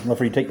I'd love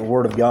for you to take the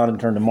Word of God and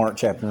turn to Mark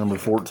chapter number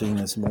 14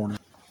 this morning.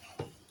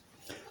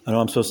 I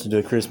know I'm supposed to do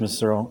a Christmas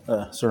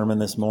sermon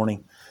this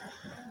morning.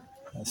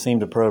 It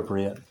seemed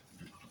appropriate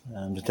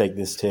to take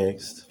this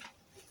text.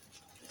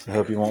 So I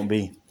hope you won't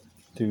be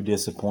too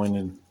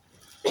disappointed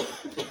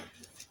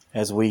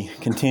as we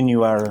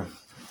continue our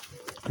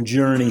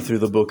journey through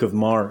the book of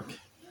Mark.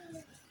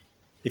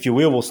 If you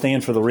will, we'll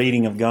stand for the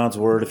reading of God's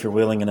Word if you're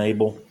willing and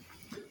able,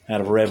 out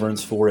of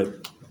reverence for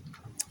it.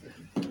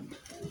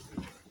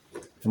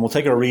 And we'll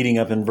take our reading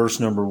up in verse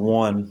number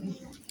 1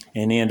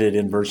 and end it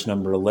in verse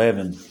number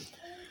 11.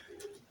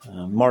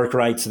 Mark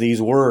writes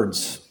these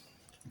words: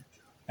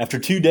 After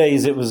 2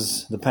 days it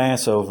was the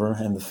Passover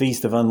and the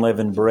feast of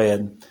unleavened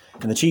bread,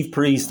 and the chief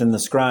priests and the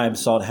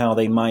scribes sought how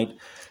they might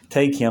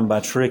take him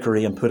by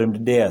trickery and put him to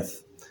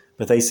death.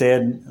 But they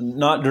said,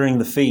 Not during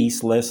the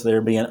feast, lest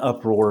there be an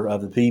uproar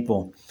of the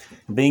people.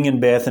 Being in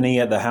Bethany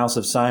at the house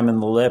of Simon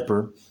the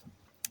leper,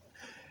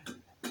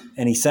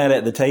 and he sat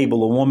at the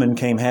table, a woman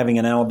came having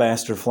an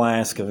alabaster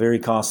flask of very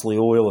costly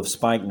oil of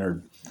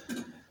spikenard.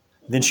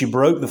 Then she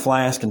broke the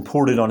flask and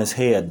poured it on his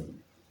head.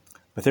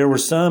 But there were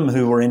some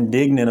who were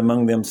indignant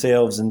among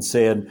themselves and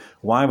said,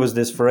 Why was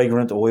this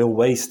fragrant oil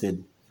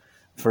wasted?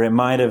 For it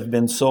might have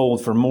been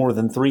sold for more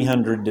than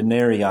 300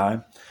 denarii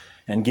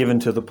and given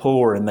to the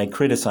poor, and they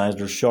criticized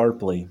her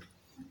sharply.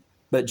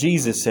 But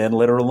Jesus said,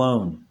 Let her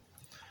alone.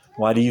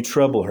 Why do you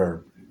trouble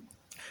her?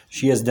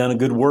 She has done a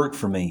good work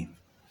for me.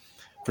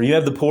 For you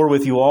have the poor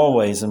with you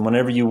always, and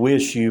whenever you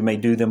wish, you may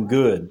do them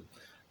good.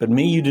 But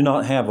me you do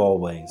not have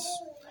always.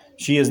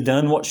 She has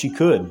done what she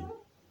could.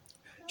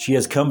 She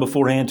has come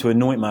beforehand to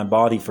anoint my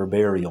body for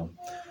burial.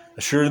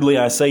 Assuredly,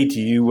 I say to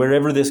you,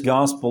 wherever this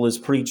gospel is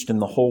preached in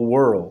the whole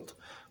world,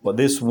 what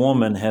this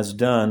woman has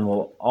done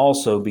will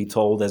also be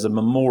told as a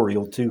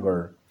memorial to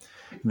her.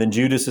 Then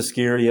Judas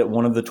Iscariot,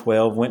 one of the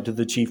 12, went to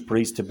the chief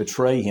priests to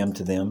betray him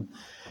to them.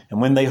 And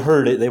when they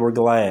heard it, they were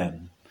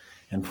glad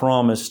and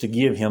promised to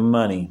give him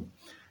money.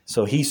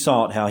 So he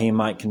sought how he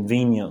might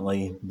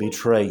conveniently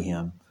betray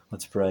him.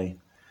 Let's pray.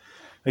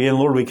 Again,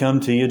 Lord, we come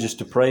to you just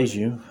to praise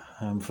you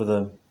for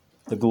the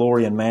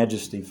glory and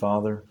majesty,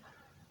 Father.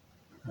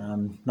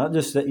 Not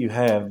just that you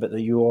have, but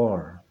that you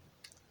are.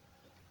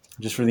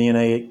 Just for the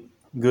innate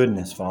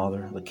goodness,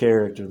 Father, the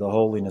character, the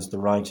holiness, the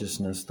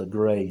righteousness, the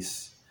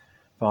grace.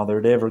 Father,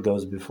 it ever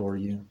goes before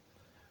you.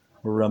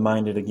 We're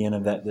reminded again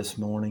of that this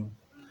morning.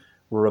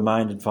 We're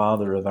reminded,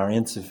 Father, of our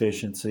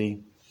insufficiency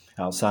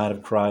outside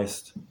of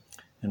Christ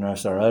and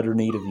our utter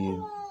need of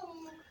you.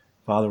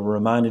 Father, we're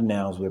reminded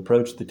now as we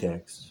approach the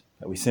text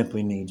that we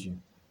simply need you.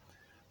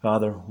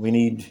 Father, we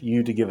need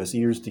you to give us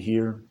ears to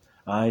hear,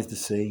 eyes to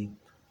see,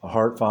 a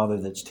heart, Father,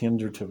 that's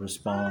tender to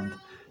respond,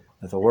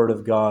 that the Word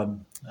of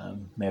God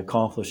may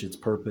accomplish its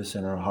purpose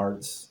in our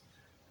hearts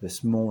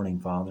this morning,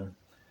 Father.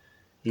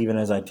 Even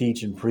as I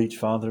teach and preach,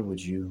 Father,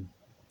 would you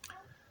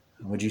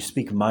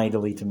speak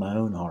mightily to my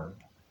own heart?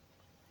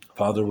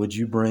 Father, would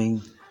you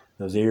bring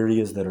those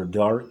areas that are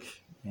dark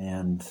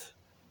and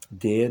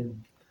dead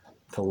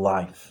to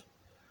life?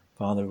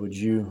 Father, would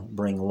you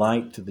bring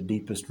light to the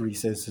deepest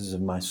recesses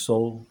of my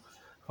soul?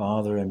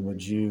 Father, and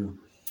would you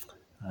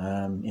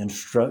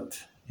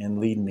instruct and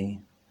lead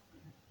me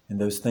in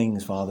those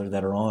things, Father,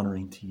 that are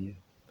honoring to you?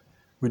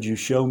 Would you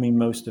show me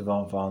most of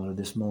all, Father,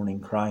 this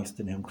morning Christ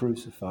and Him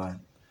crucified?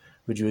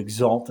 Would you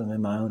exalt Him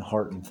in my own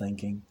heart and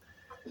thinking?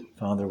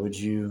 Father, would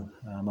you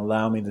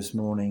allow me this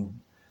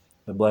morning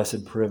the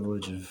blessed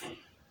privilege of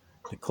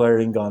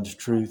declaring God's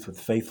truth with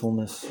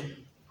faithfulness?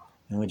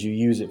 And would you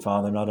use it,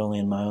 Father, not only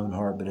in my own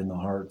heart, but in the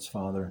hearts,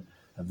 Father,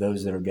 of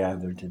those that are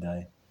gathered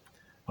today?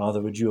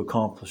 Father, would you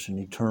accomplish an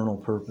eternal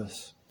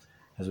purpose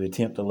as we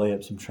attempt to lay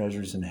up some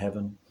treasures in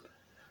heaven?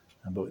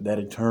 But that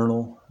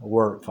eternal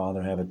work,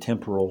 Father, have a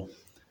temporal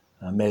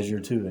measure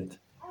to it,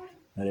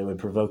 that it would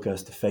provoke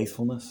us to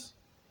faithfulness,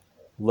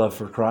 love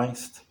for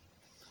Christ,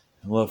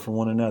 and love for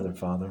one another,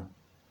 Father,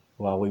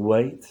 while we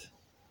wait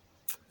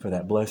for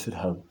that blessed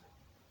hope.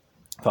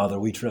 Father,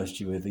 we trust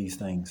you with these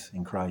things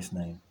in Christ's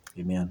name.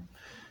 Amen.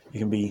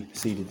 You can be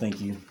seated. Thank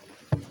you.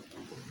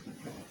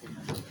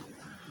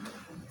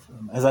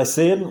 As I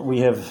said, we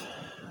have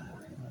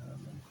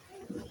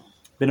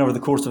been over the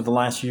course of the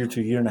last year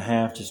to year and a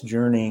half just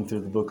journeying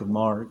through the book of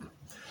Mark.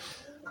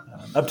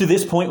 Up to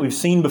this point, we've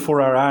seen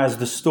before our eyes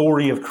the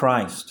story of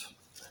Christ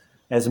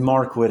as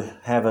Mark would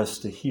have us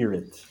to hear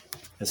it,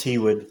 as he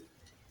would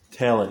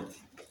tell it.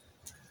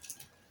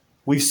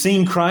 We've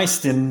seen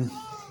Christ in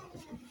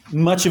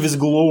much of his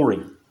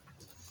glory.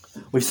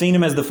 We've seen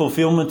him as the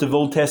fulfillment of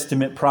Old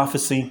Testament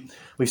prophecy.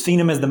 We've seen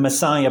him as the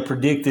Messiah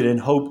predicted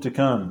and hoped to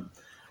come.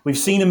 We've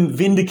seen him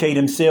vindicate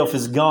himself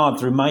as God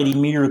through mighty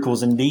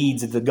miracles and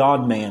deeds of the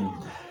God-man.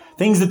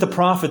 Things that the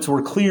prophets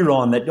were clear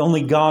on that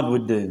only God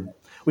would do.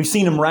 We've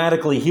seen him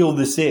radically heal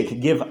the sick,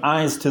 give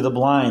eyes to the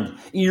blind,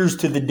 ears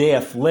to the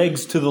deaf,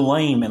 legs to the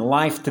lame, and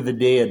life to the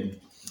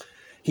dead.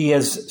 He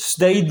has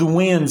stayed the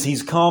winds.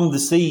 He's calmed the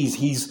seas.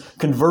 He's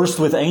conversed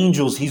with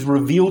angels. He's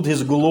revealed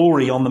his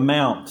glory on the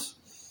mount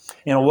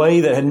in a way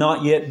that had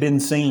not yet been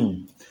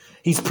seen.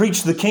 He's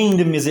preached the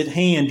kingdom is at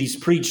hand. He's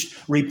preached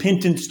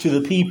repentance to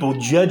the people,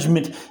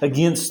 judgment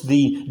against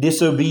the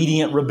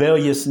disobedient,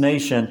 rebellious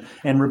nation,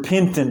 and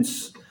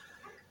repentance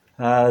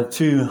and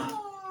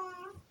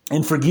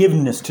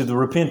forgiveness to the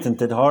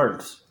repentant at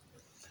heart.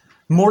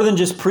 More than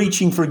just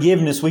preaching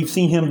forgiveness, we've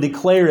seen Him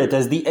declare it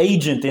as the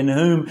agent in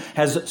whom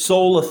has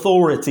sole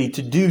authority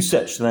to do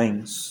such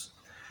things.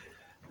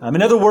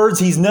 In other words,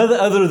 He's none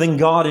other than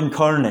God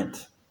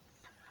incarnate.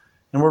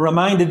 And we're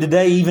reminded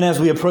today, even as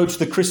we approach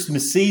the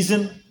Christmas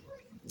season,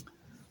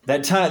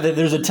 that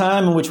there's a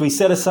time in which we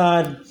set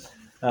aside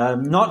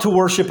not to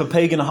worship a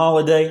pagan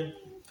holiday,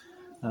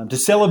 to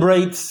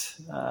celebrate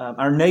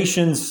our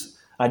nation's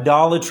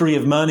idolatry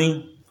of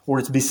money or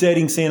its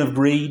besetting sin of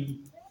greed.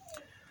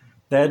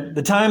 That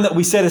the time that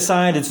we set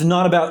aside, it's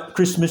not about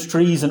Christmas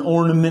trees and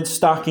ornaments,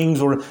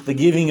 stockings, or the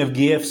giving of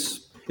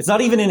gifts. It's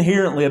not even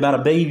inherently about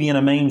a baby in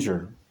a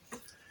manger.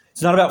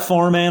 It's not about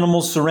farm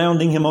animals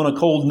surrounding Him on a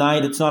cold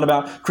night. It's not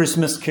about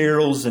Christmas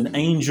carols and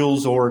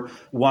angels or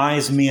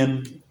wise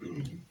men.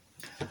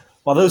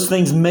 While those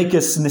things make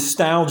us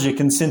nostalgic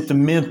and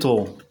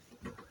sentimental,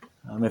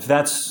 if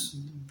that's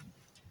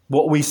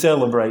what we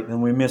celebrate,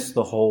 then we miss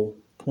the whole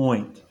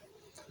point.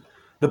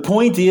 The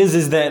point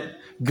is that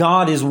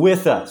God is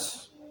with us.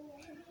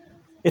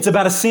 It's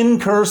about a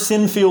sin-cursed,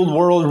 sin-filled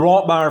world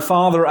wrought by our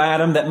father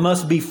Adam that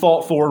must be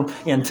fought for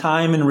in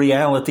time and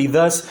reality.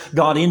 Thus,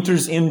 God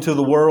enters into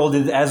the world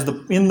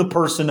in the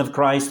person of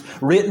Christ,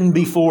 written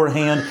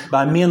beforehand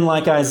by men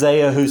like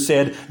Isaiah, who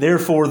said,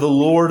 "Therefore the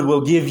Lord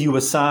will give you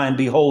a sign.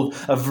 Behold,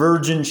 a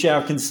virgin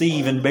shall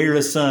conceive and bear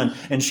a son,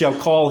 and shall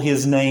call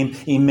His name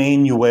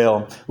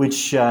Emmanuel,"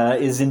 which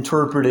is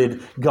interpreted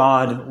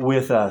God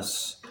with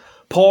us.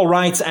 Paul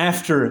writes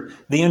after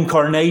the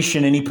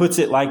incarnation, and he puts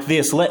it like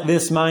this: "Let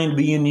this mind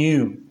be in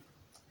you,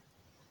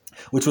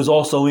 which was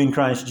also in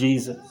Christ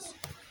Jesus,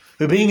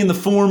 who being in the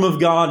form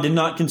of God did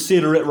not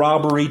consider it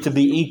robbery to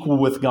be equal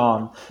with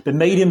God, but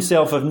made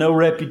Himself of no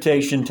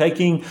reputation,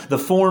 taking the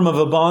form of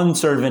a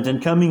bondservant and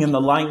coming in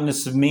the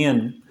likeness of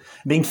men.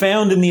 Being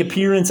found in the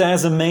appearance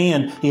as a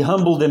man, He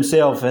humbled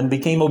Himself and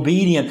became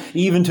obedient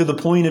even to the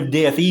point of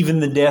death,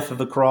 even the death of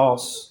the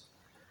cross."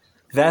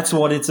 That's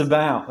what it's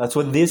about. That's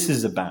what this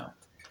is about.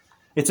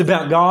 It's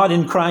about God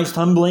in Christ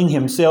humbling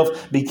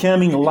Himself,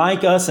 becoming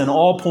like us in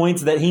all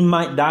points, that He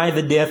might die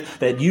the death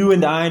that you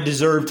and I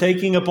deserve,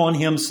 taking upon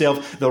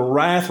Himself the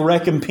wrath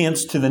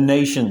recompense to the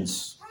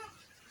nations.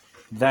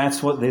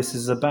 That's what this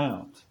is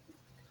about.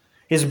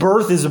 His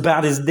birth is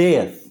about His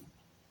death.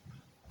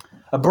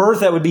 A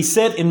birth that would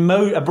set in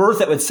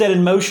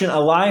motion a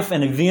life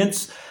and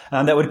events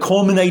that would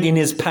culminate in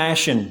His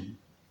passion.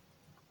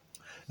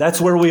 That's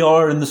where we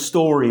are in the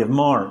story of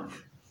Mark.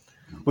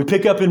 We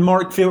pick up in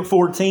Mark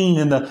 14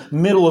 in the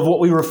middle of what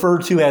we refer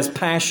to as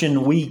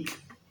Passion Week.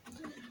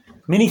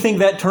 Many think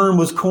that term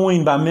was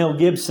coined by Mel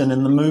Gibson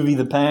in the movie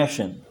The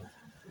Passion,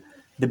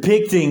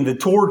 depicting the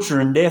torture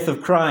and death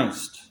of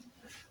Christ.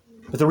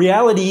 But the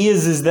reality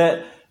is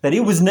that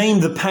it was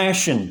named the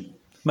Passion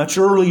much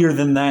earlier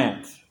than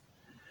that.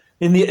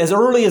 As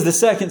early as the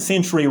 2nd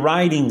century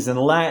writings in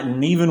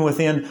Latin, even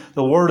within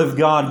the Word of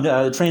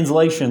God,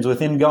 translations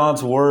within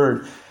God's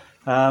Word,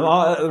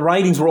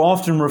 writings were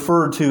often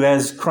referred to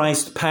as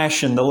Christ's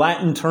Passion. The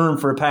Latin term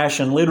for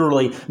passion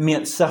literally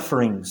meant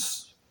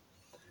sufferings.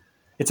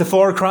 It's a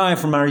far cry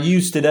from our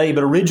use today,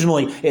 but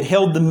originally it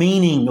held the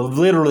meaning of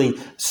literally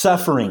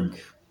suffering.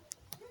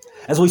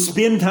 As we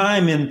spend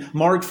time in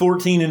Mark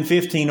 14 and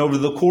 15 over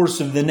the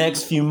course of the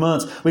next few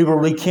months, we will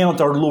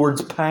recount our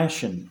Lord's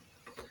passion,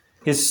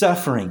 His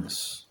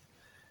sufferings,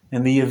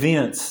 and the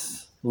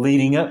events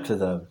leading up to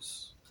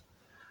those.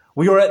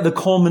 We are at the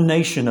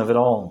culmination of it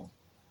all.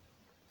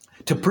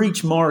 To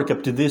preach Mark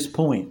up to this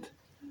point,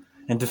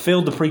 and to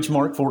fail to preach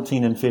Mark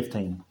 14 and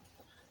 15,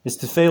 is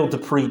to fail to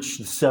preach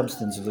the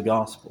substance of the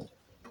gospel.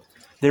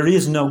 There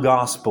is no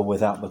gospel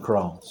without the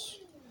cross.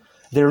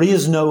 There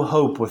is no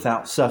hope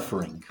without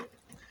suffering.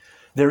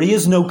 There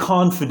is no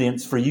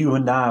confidence for you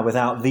and I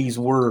without these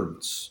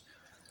words.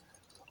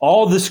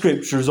 All the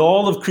Scriptures,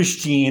 all of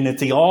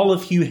Christianity, all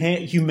of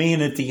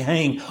humanity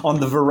hang on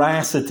the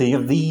veracity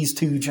of these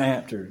 2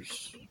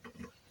 chapters.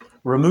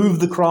 Remove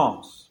the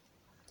cross,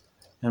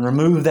 and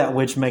remove that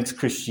which makes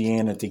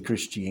Christianity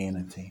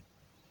Christianity.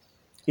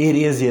 It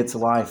is its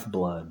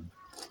lifeblood.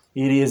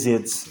 It is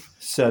its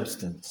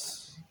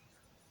substance.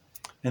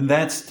 And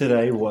that's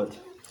today what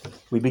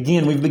we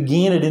begin. We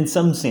began it in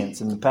some sense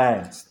in the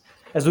past,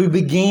 as we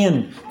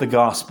began the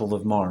Gospel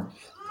of Mark.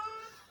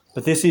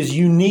 But this is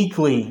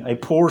uniquely a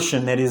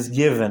portion that is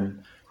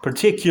given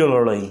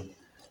particularly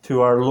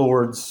to our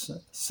Lord's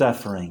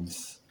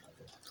sufferings.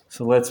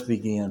 So let's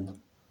begin.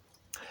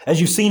 As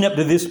you've seen up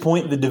to this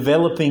point, the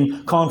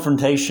developing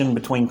confrontation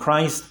between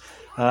Christ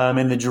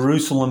and the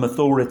Jerusalem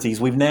authorities,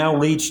 we've now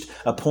reached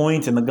a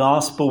point in the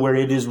gospel where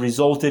it has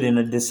resulted in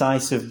a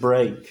decisive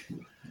break.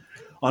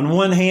 On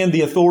one hand,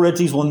 the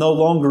authorities will no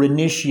longer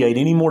initiate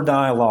any more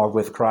dialogue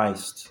with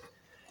Christ.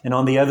 And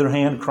on the other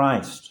hand,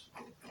 Christ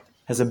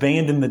has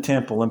abandoned the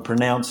temple and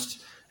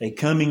pronounced a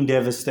coming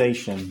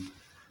devastation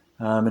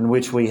in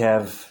which we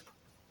have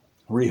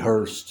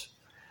rehearsed.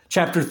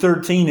 Chapter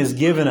 13 has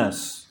given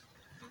us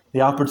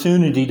the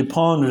opportunity to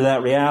ponder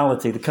that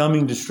reality. The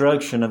coming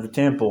destruction of the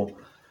temple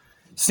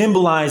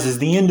symbolizes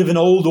the end of an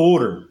old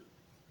order.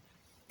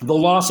 The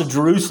loss of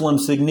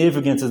Jerusalem's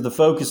significance as the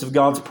focus of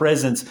God's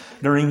presence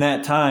during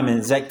that time and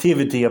His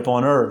activity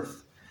upon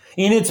earth.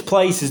 In its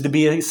place is to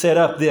be set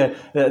up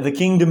the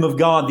kingdom of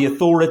God, the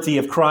authority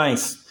of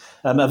Christ,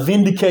 a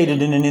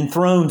vindicated and an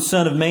enthroned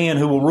Son of Man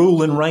who will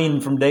rule and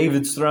reign from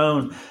David's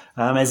throne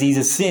as He's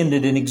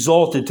ascended and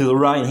exalted to the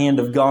right hand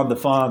of God the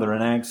Father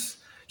in Acts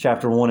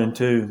chapter 1 and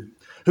 2.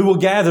 Who will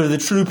gather the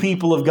true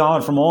people of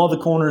God from all the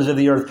corners of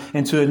the earth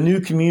into a new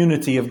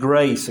community of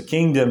grace, a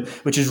kingdom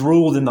which is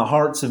ruled in the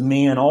hearts of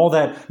men. All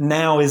that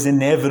now is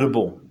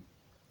inevitable.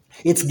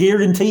 It's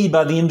guaranteed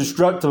by the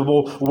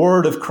indestructible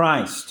Word of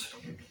Christ.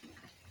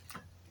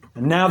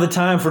 And now the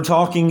time for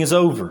talking is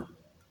over.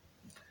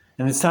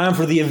 And it's time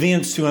for the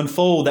events to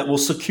unfold that will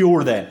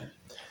secure that.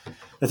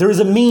 That there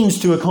is a means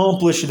to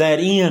accomplish that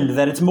end,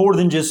 that it's more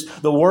than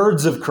just the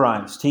words of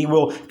Christ. He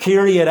will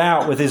carry it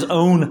out with His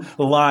own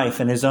life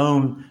and His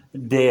own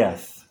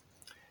death.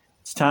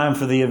 It's time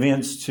for the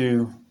events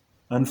to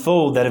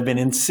unfold that have been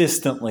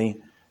insistently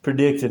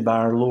predicted by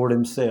our Lord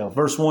Himself.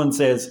 Verse 1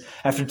 says,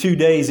 after 2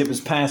 days it was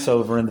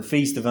Passover and the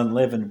Feast of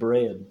Unleavened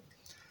Bread.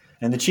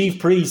 And the chief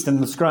priests and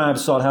the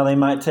scribes sought how they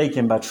might take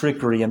Him by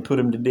trickery and put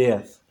Him to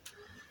death.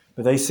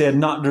 But they said,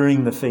 not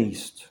during the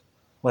feast,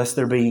 lest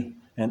there be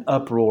an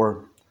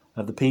uproar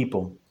of the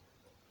people.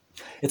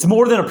 It's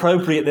more than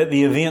appropriate that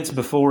the events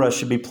before us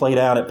should be played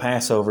out at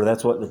Passover.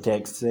 That's what the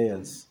text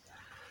says.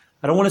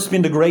 I don't want to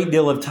spend a great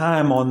deal of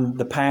time on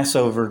the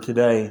Passover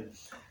today,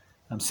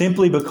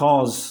 simply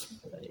because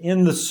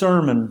in the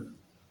sermon,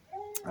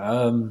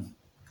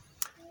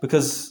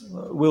 because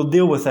we'll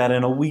deal with that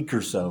in a week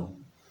or so.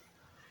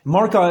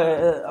 Mark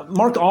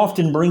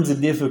often brings a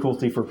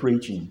difficulty for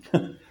preaching.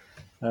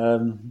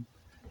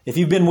 If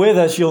you've been with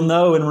us, you'll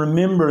know and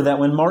remember that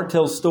when Mark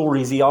tells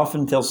stories, he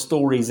often tells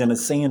stories in a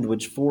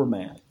sandwich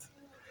format.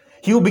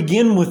 He'll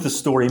begin with the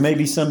story.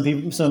 Maybe some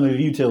of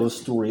you tell a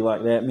story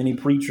like that. Many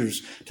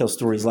preachers tell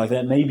stories like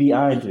that. Maybe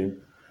I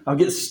do. I'll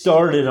get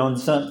started on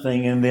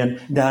something and then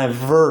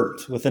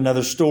divert with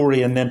another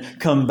story and then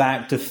come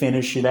back to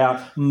finish it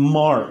out.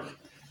 Mark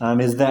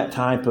is that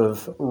type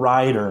of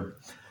writer.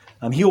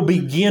 He'll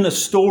begin a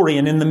story,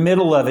 and in the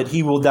middle of it,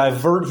 he will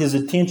divert his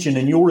attention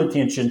and your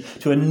attention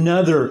to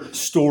another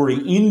story,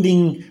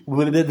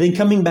 then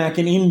coming back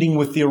and ending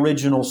with the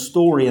original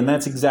story. And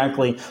that's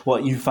exactly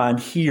what you find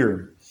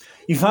here.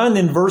 You find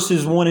in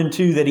verses 1 and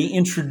 2 that he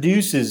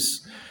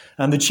introduces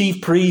the chief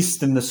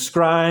priests and the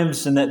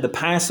scribes, and that the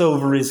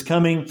Passover is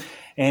coming,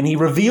 and he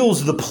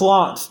reveals the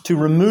plot to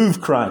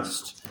remove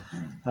Christ.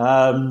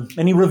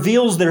 And he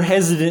reveals their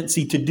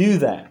hesitancy to do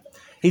that.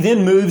 He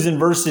then moves in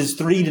verses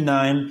 3 to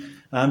 9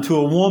 to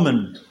a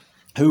woman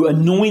who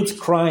anoints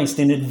Christ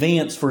in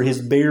advance for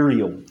His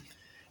burial.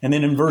 And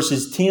then in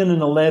verses 10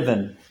 and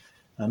 11,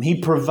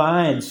 he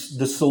provides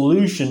the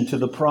solution to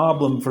the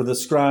problem for the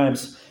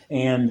scribes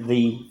and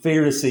the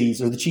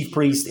Pharisees, or the chief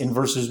priests, in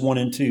verses 1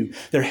 and 2.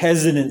 Their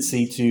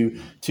hesitancy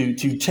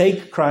to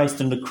take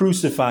Christ and to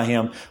crucify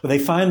Him. But they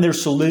find their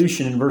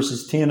solution in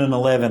verses 10 and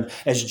 11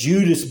 as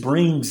Judas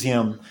brings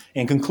Him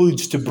and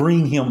concludes to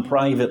bring Him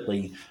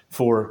privately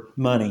for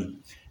money.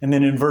 And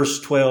then in verse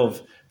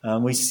 12,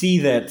 we see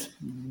that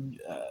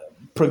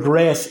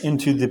progress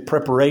into the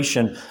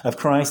preparation of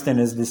Christ and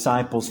His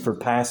disciples for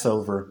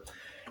Passover.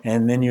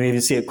 And then you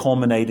even see it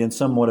culminate in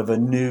somewhat of a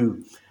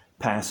new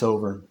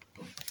Passover.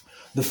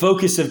 The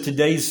focus of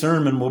today's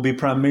sermon will be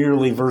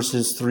primarily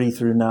verses 3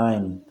 through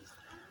 9.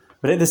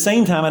 But at the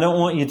same time, I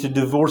don't want you to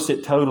divorce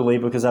it totally,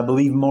 because I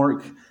believe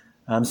Mark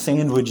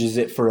sandwiches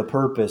it for a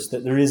purpose,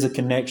 that there is a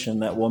connection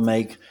that we'll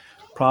make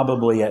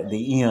probably at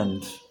the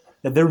end.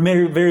 That there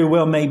very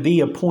well may be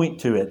a point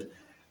to it.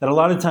 That a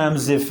lot of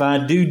times if I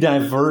do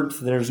divert,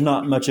 there's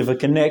not much of a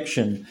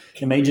connection.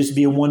 It may just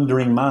be a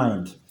wandering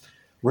mind.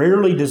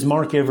 Rarely does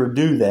Mark ever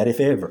do that, if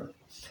ever.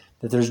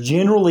 That there's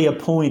generally a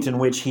point in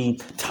which he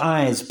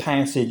ties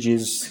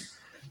passages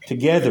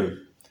together.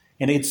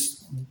 And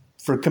it's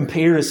for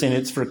comparison,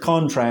 it's for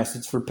contrast,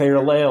 it's for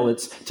parallel,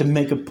 it's to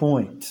make a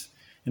point.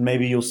 And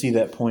maybe you'll see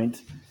that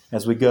point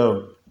as we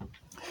go.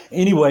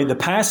 Anyway, the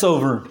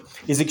Passover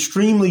is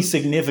extremely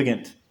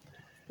significant.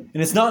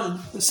 And it's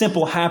not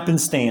simple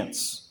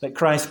happenstance that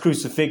Christ's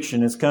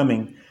crucifixion is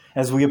coming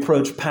as we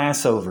approach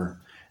Passover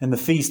and the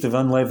Feast of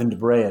Unleavened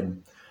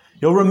Bread.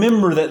 You'll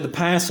remember that the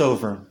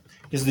Passover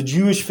is the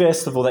Jewish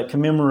festival that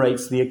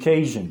commemorates the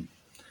occasion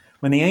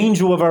when the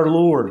angel of our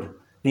Lord,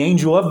 the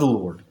angel of the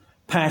Lord,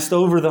 passed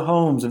over the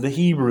homes of the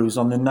Hebrews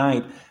on the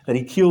night that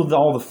he killed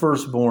all the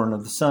firstborn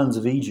of the sons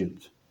of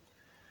Egypt.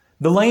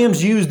 The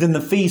lambs used in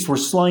the feast were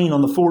slain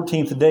on the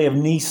 14th day of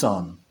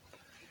Nisan,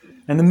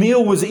 and the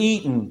meal was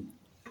eaten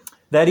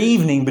that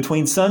evening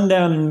between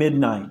sundown and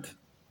midnight.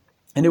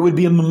 And it would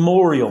be a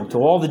memorial to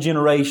all the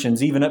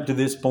generations, even up to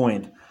this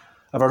point,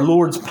 of our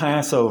Lord's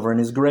Passover and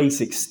His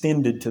grace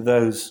extended to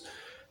those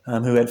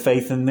who had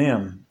faith in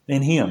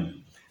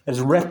Him,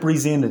 as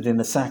represented in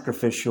the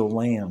sacrificial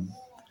lamb.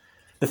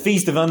 The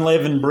Feast of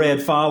Unleavened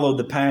Bread followed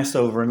the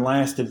Passover and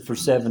lasted for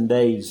 7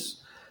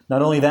 days.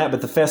 Not only that, but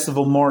the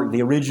festival marked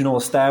the original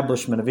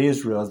establishment of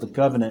Israel as the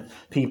covenant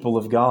people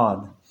of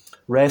God,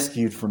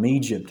 rescued from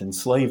Egypt and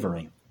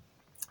slavery.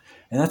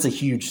 And that's a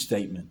huge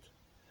statement.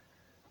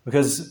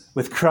 Because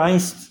with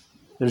Christ,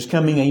 there's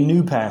coming a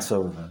new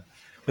Passover.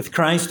 With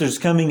Christ, there's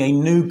coming a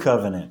new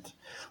covenant.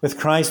 With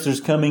Christ,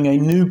 there's coming a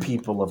new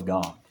people of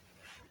God.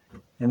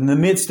 In the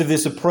midst of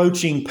this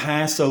approaching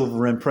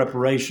Passover and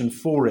preparation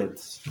for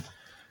it,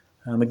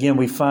 again,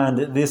 we find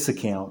this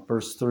account,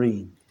 verse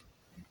 3.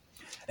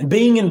 And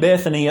being in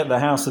Bethany at the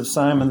house of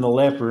Simon the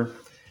leper,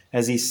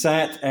 as he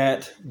sat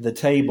at the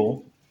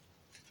table,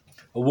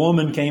 a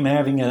woman came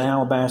having an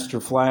alabaster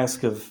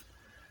flask of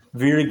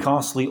very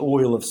costly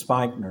oil of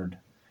spikenard.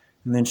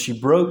 And then she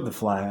broke the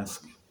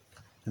flask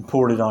and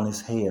poured it on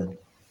his head.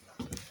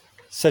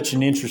 Such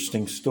an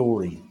interesting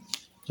story,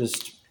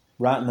 just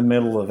right in the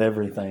middle of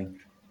everything.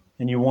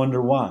 And you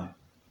wonder why.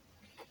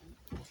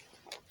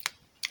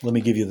 Let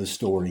me give you the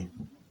story.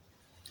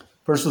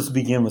 First, let's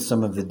begin with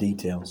some of the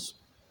details.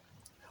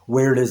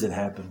 Where does it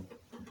happen?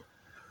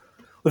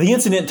 Well, the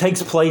incident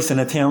takes place in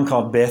a town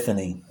called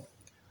Bethany.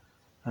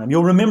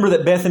 You'll remember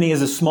that Bethany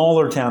is a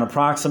smaller town,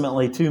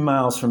 approximately 2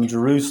 miles from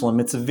Jerusalem.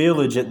 It's a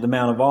village at the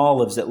Mount of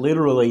Olives that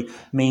literally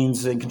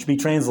means, it can be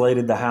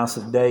translated, the house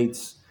of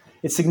dates.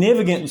 It's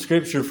significant in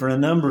Scripture for a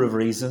number of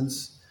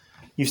reasons.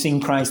 You've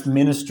seen Christ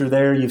minister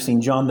there. You've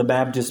seen John the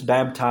Baptist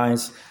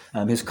baptize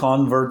his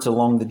converts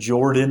along the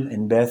Jordan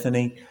in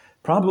Bethany.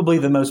 Probably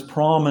the most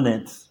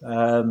prominent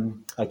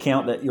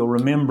account that you'll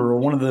remember, or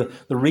one of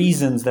the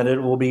reasons that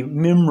it will be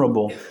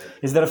memorable,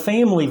 is that a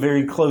family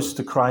very close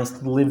to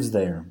Christ lives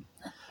there.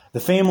 The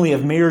family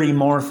of Mary,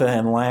 Martha,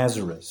 and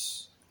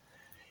Lazarus.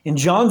 In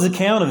John's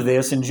account of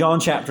this, in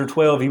John chapter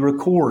 12, he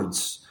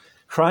records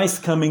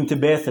Christ coming to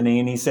Bethany,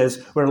 and he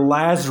says where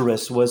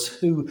Lazarus was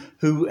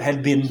who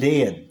had been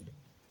dead.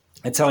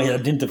 That's how he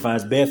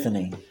identifies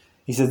Bethany.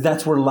 He says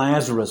that's where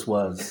Lazarus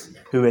was,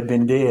 who had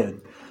been dead.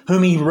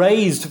 Whom he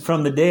raised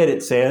from the dead,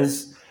 it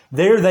says.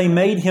 There they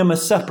made him a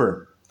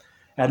supper,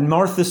 and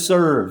Martha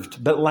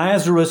served. But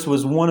Lazarus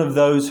was one of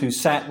those who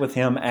sat with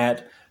him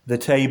at the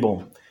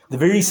table. The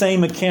very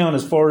same account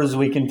as far as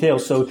we can tell.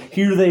 So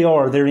here they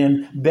are. They're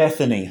in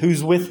Bethany.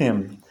 Who's with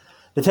him?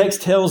 The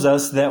text tells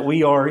us that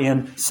we are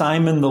in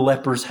Simon the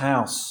leper's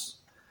house.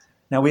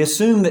 Now we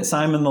assume that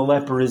Simon the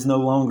leper is no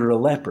longer a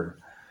leper.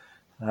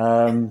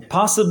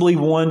 Possibly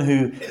one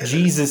who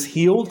Jesus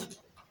healed.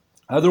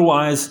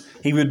 Otherwise,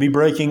 he would be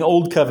breaking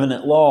Old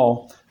Covenant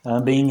law,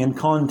 being in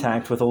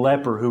contact with a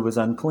leper who was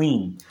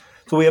unclean.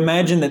 So we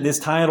imagine that this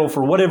title,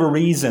 for whatever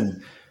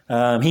reason,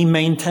 he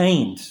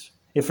maintained.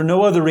 If for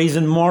no other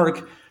reason,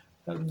 Mark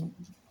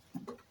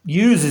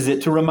uses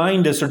it to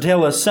remind us or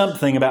tell us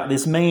something about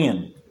this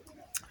man.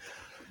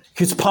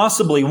 It's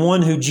possibly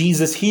one who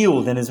Jesus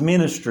healed in his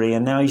ministry,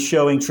 and now he's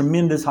showing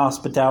tremendous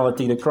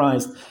hospitality to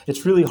Christ.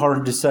 It's really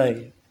hard to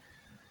say.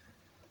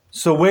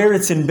 So where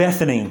it's in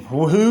Bethany,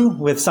 who?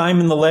 With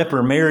Simon the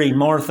leper, Mary,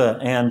 Martha,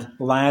 and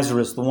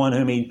Lazarus, the one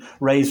whom he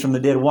raised from the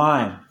dead.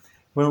 Why?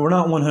 Well, we're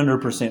not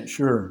 100%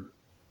 sure.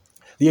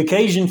 The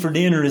occasion for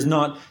dinner is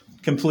not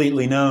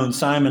completely known.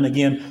 Simon,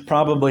 again,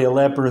 probably a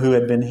leper who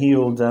had been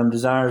healed,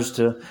 desires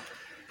to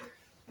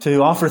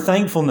offer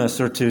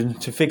thankfulness or to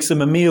fix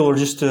him a meal or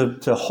just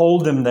to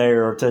hold him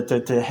there or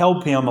to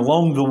help him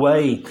along the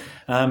way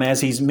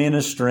as he's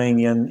ministering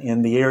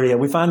in the area.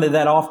 We find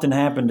that often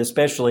happened,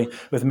 especially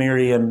with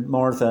Mary and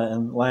Martha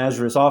and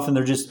Lazarus. Often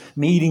they're just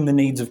meeting the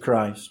needs of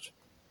Christ.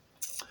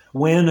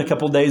 When, a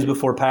couple days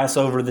before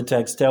Passover, the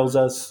text tells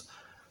us,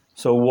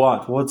 so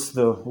what? What's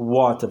the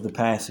what of the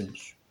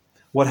passage?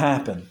 What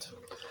happened?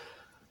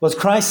 Well, as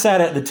Christ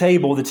sat at the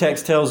table, the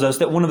text tells us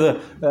that one of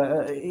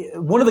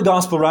the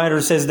gospel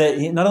writers says that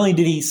not only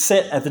did he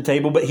sit at the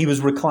table, but he was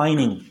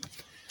reclining.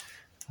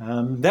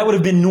 That would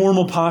have been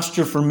normal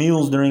posture for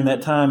meals during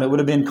that time. It would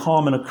have been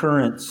common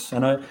occurrence.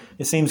 And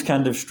it seems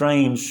kind of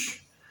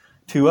strange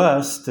to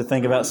us to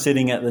think about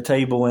sitting at the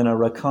table in a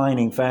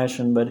reclining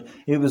fashion, but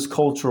it was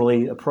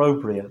culturally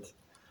appropriate.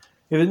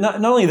 It was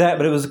not only that,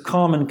 but it was a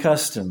common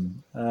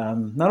custom.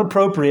 Not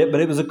appropriate,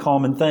 but it was a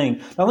common thing.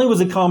 Not only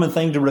was it a common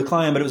thing to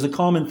recline, but it was a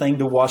common thing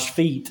to wash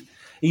feet,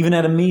 even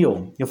at a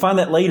meal. You'll find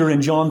that later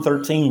in John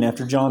 13,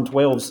 after John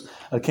 12's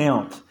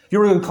account. If you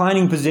were in a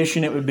reclining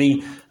position, it would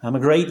be a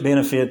great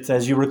benefit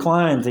as you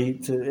reclined.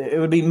 It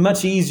would be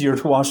much easier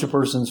to wash a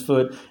person's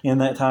foot in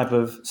that type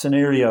of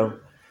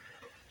scenario.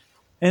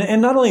 And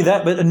not only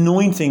that, but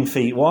anointing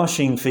feet,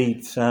 washing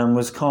feet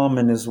was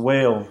common as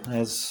well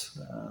as...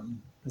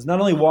 It's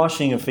not only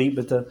washing of feet,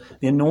 but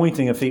the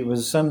anointing of feet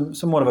was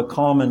somewhat of a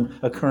common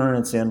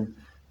occurrence in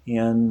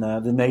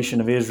the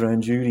nation of Israel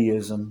and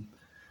Judaism.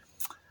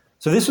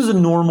 So this was a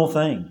normal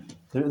thing.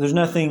 There's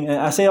nothing.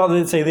 I say all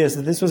to say this: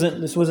 that this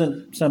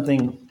wasn't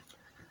something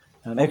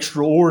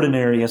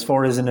extraordinary as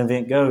far as an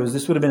event goes.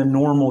 This would have been a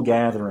normal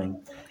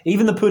gathering.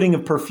 Even the putting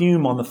of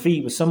perfume on the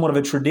feet was somewhat of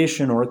a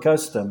tradition or a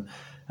custom.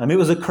 It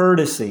was a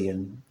courtesy,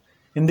 and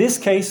in this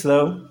case,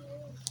 though,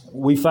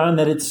 we find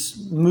that it's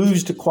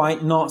moves to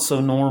quite not so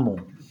normal.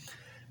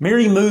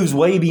 Mary moves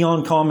way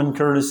beyond common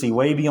courtesy,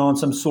 way beyond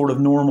some sort of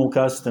normal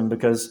custom,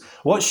 because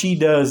what she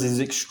does is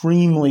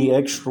extremely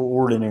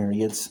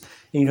extraordinary. It's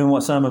even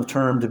what some have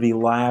termed to be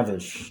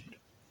lavish.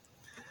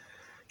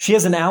 She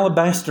has an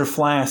alabaster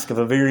flask of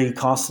a very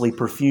costly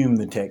perfume,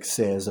 the text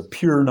says, a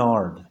pure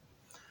nard.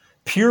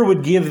 Pure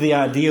would give the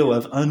ideal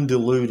of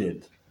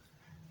undiluted.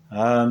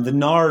 The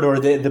nard, or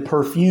the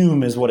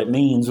perfume is what it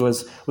means,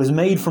 was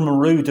made from a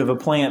root of a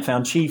plant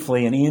found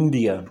chiefly in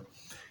India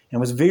and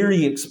was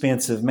very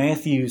expensive.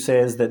 Matthew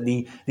says that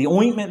the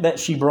ointment that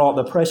she brought,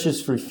 the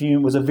precious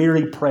perfume, was a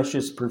very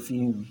precious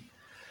perfume.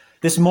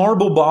 This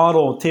marble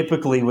bottle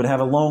typically would have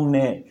a long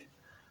neck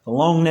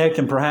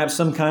and perhaps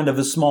some kind of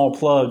a small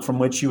plug from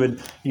which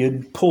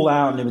you'd pull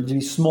out, and it would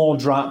be small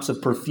drops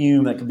of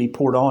perfume that could be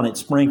poured on it,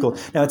 sprinkled.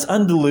 Now, it's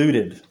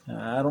undiluted.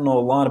 I don't know a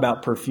lot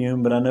about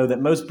perfume, but I know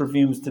that most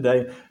perfumes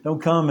today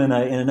don't come in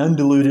an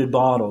undiluted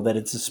bottle, that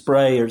it's a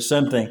spray or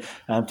something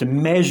to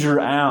measure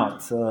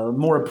out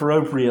more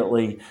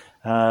appropriately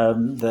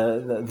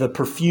the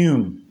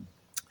perfume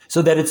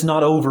so that it's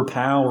not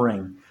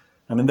overpowering.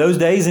 In those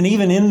days, and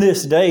even in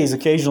this days,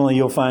 occasionally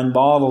you'll find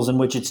bottles in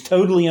which it's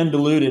totally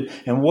undiluted,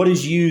 and what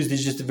is used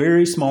is just a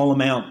very small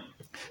amount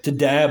to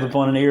dab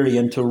upon an area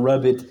and to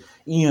rub it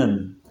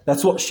in.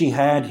 That's what she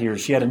had here.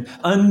 She had an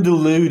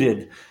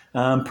undiluted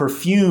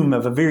perfume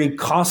of a very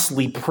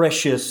costly,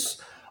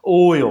 precious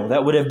oil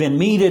that would have been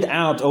meted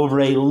out over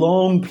a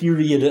long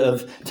period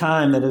of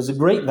time that is of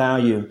great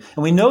value.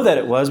 And we know that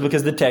it was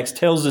because the text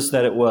tells us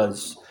that it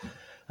was.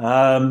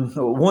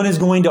 One is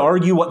going to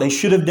argue what they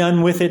should have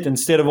done with it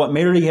instead of what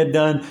Mary had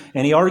done,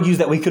 and he argues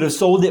that we could have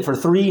sold it for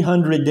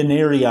 300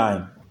 denarii.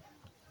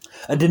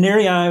 A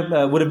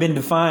denarii would have been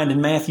defined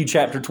in Matthew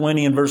chapter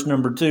 20 and verse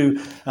number 2.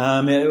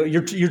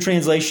 Your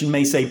translation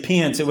may say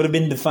pence. It would have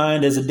been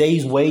defined as a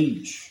day's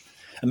wage.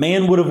 A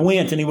man would have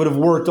went and he would have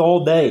worked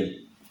all day.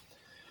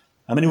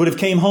 He would have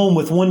came home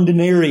with 1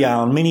 denarii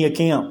on many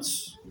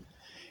accounts.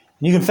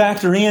 And you can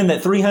factor in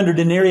that 300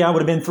 denarii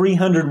would have been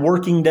 300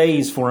 working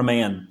days for a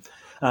man.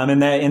 In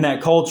that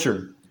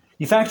culture.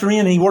 You factor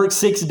in he worked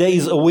 6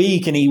 days a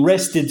week and he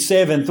rested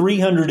 7.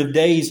 300 of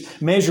days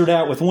measured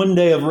out with 1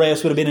 day of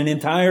rest would have been an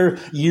entire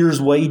year's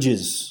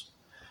wages.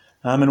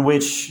 In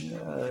which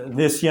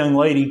this young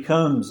lady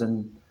comes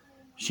and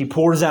she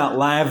pours out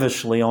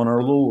lavishly on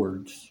our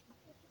Lord.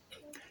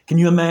 Can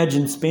you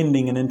imagine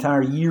spending an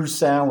entire year's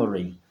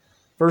salary,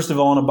 first of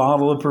all, on a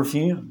bottle of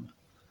perfume?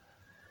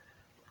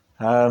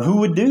 Who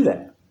would do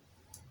that?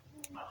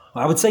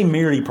 I would say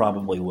Mary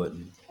probably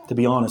wouldn't, to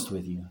be honest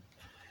with you.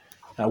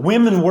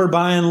 Women were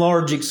by and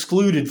large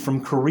excluded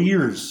from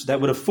careers that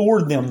would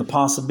afford them the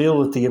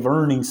possibility of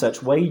earning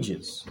such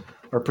wages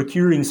or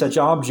procuring such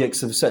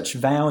objects of such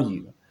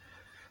value.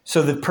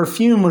 So the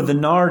perfume or the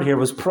nard here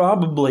was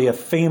probably a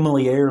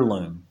family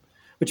heirloom,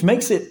 which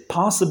makes it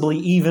possibly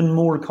even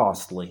more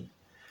costly,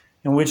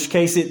 in which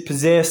case it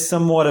possessed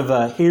somewhat of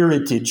a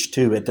heritage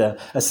to it,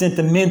 a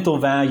sentimental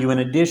value in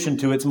addition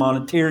to its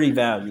monetary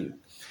value.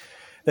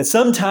 That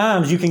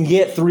sometimes you can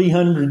get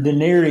 300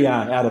 denarii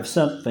out of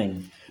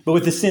something, but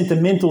with the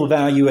sentimental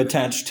value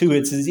attached to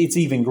it, it's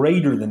even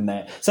greater than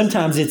that.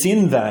 Sometimes it's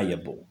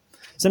invaluable.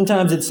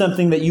 Sometimes it's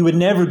something that you would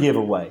never give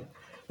away.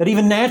 That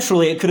even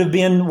naturally it could have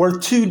been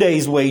worth 2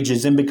 days'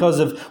 wages, and because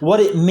of what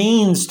it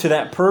means to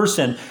that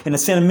person and a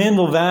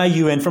sentimental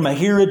value and from a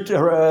heritage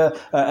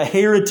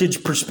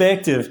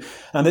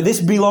perspective, that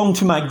this belonged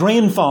to my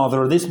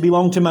grandfather or this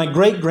belonged to my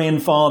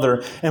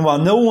great-grandfather, and while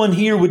no one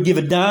here would give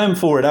a dime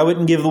for it, I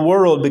wouldn't give the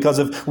world because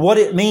of what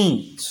it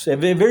means. It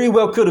very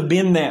well could have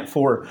been that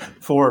for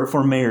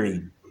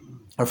Mary,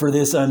 or for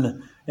this,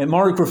 and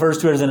Mark refers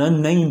to her as an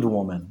unnamed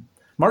woman.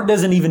 Mark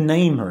doesn't even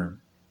name her.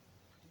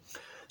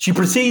 She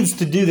proceeds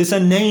to do, this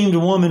unnamed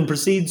woman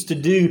proceeds to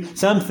do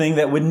something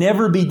that would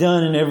never be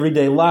done in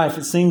everyday life.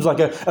 It seems like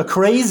a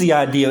crazy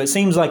idea. It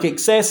seems like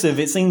excessive.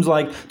 It seems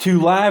like too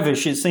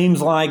lavish. It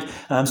seems like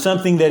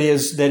something that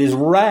is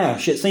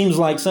rash. It seems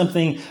like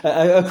something,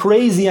 a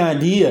crazy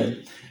idea.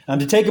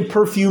 To take a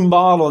perfume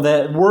bottle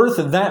that worth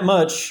that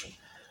much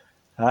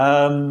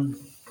and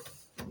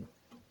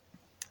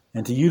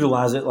to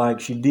utilize it like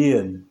she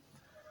did.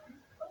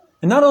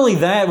 And not only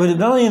that, but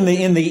not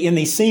only in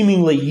the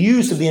seemingly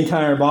use of the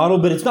entire bottle,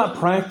 but it's not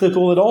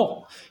practical at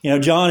all.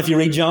 John, if you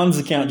read John's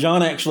account,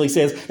 John actually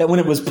says that when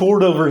it was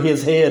poured over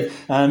his head,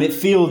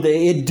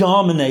 it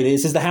dominated. It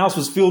says the house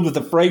was filled with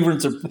the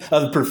fragrance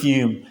of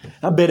perfume.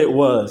 I bet it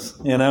was.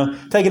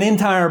 Take an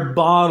entire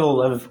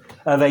bottle of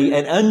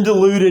an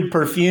undiluted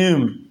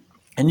perfume.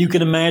 And you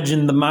can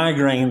imagine the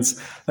migraines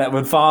that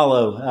would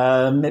follow.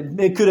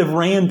 It could have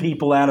ran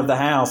people out of the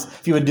house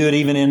if you would do it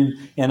even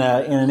in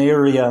an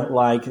area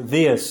like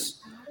this.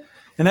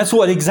 And that's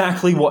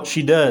exactly what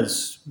she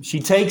does. She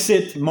takes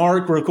it.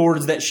 Mark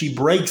records that she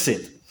breaks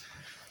it,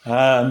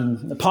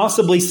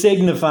 possibly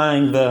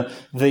signifying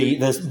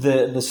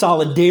the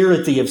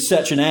solidarity of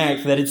such an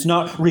act, that it's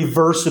not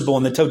reversible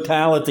in the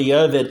totality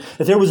of it,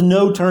 that there was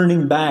no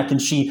turning back. And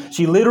she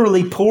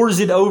literally pours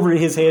it over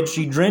his head.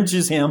 She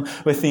drenches him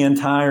with the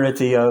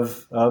entirety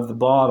of the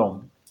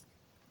bottle.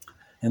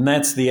 And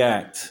that's the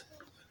act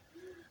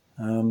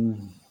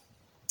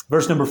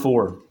Verse number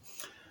 4.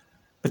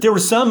 But there were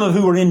some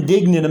who were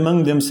indignant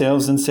among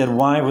themselves and said,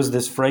 why was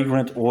this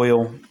fragrant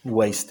oil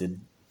wasted?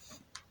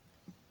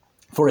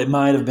 For it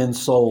might have been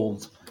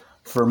sold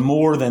for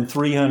more than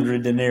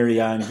 300 denarii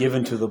and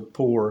given to the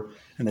poor.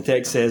 And the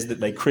text says that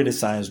they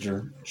criticized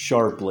her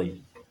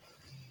sharply.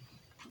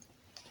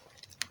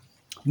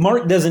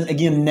 Mark doesn't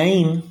again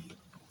name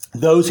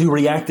those who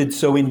reacted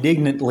so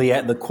indignantly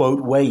at the,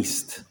 quote,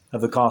 waste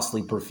of the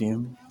costly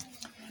perfume.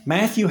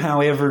 Matthew,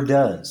 however,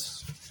 does.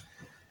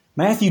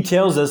 Matthew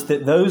tells us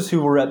that those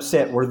who were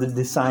upset were the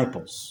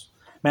disciples.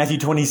 Matthew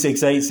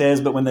 26:8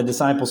 says, but when the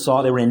disciples saw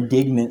it, they were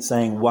indignant,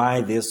 saying,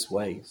 why this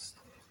waste?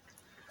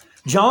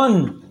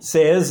 John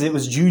says it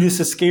was Judas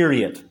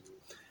Iscariot.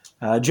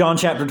 John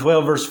chapter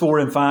 12, verse 4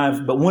 and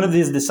 5. But one of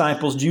his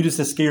disciples, Judas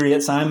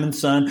Iscariot, Simon's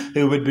son,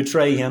 who would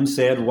betray him,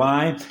 said,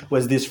 why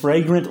was this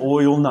fragrant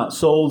oil not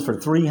sold for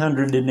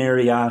 300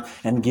 denarii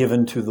and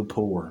given to the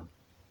poor?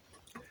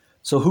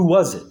 So who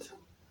was it?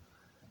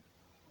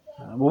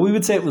 Well, we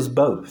would say it was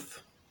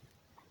both.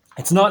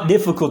 It's not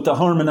difficult to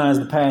harmonize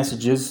the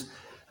passages.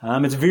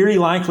 It's very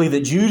likely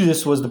that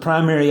Judas was the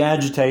primary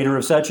agitator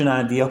of such an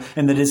idea,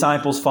 and the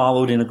disciples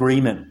followed in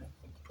agreement.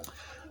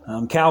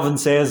 Calvin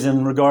says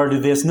in regard to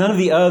this, none of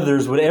the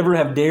others would ever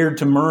have dared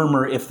to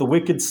murmur if the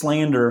wicked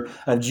slander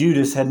of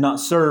Judas had not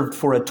served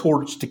for a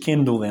torch to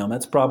kindle them.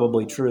 That's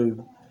probably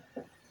true.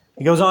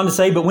 He goes on to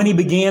say, but when he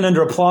began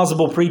under a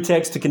plausible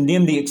pretext to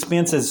condemn the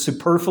expense as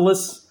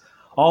superfluous,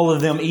 all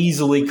of them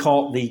easily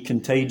caught the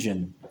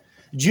contagion.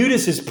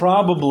 Judas is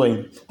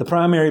probably the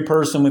primary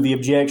person with the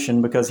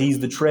objection because he's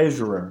the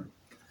treasurer,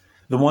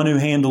 the one who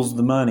handles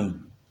the money.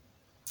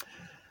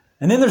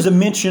 And then there's a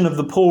mention of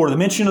the poor. The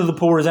mention of the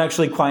poor is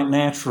actually quite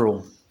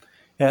natural.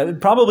 It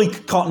probably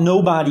caught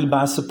nobody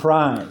by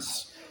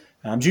surprise.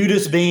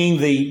 Judas being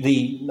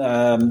the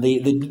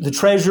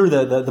treasurer,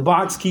 the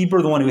box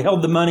keeper, the one who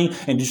held the money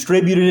and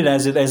distributed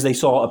it as they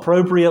saw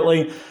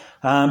appropriately.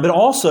 But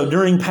also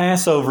during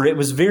Passover, it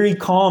was very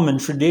common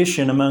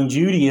tradition among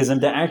Judaism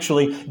to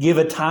actually give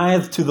a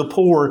tithe to the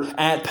poor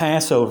at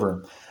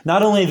Passover.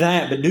 Not only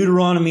that, but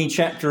Deuteronomy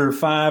chapter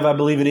 5, I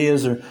believe it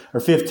is, or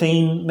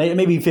 15,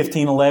 maybe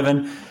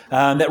 15:11,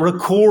 that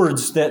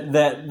records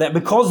that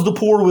because the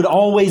poor would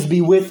always be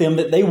with them,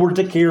 that they were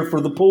to care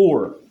for the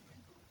poor.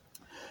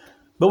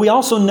 But we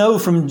also know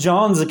from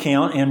John's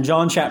account in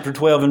John chapter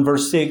 12 and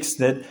verse 6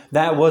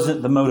 that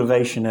wasn't the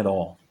motivation at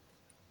all.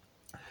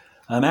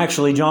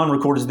 Actually, John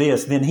records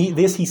this. Then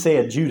he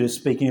said, Judas,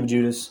 speaking of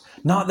Judas,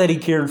 not that he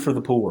cared for the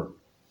poor,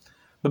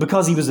 but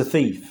because he was a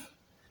thief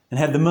and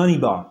had the money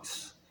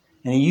box,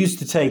 and he used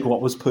to take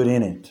what was put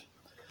in it.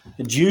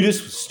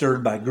 Judas was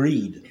stirred by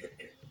greed.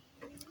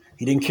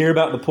 He didn't care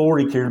about the poor,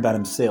 he cared about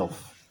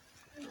himself.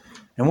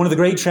 And one of the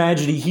great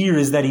tragedy here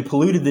is that he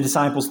polluted the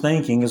disciples'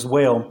 thinking as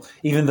well,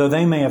 even though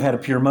they may have had a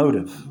pure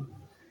motive.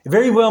 It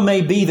very well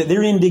may be that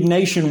their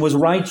indignation was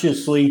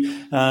righteously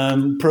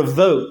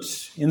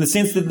provoked in the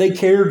sense that they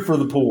cared for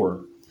the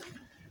poor.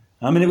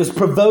 And it was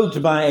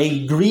provoked by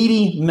a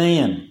greedy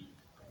man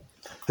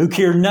who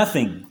cared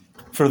nothing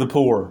for the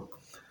poor,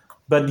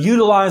 but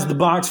utilized the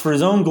box for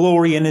his own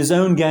glory and his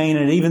own gain.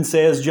 And it even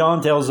says,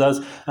 John tells us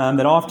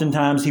that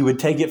oftentimes he would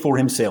take it for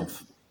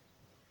himself.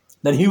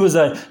 That he was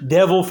a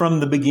devil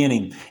from the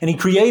beginning. And he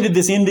created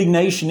this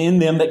indignation in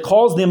them that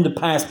caused them to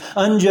pass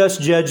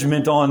unjust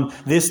judgment on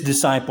this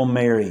disciple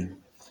Mary.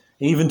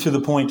 Even to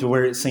the point to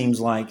where it seems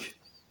like,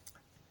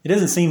 it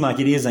doesn't seem like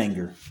it is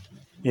anger.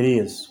 It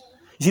is.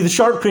 You see, the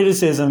sharp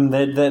criticism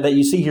that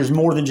you see here is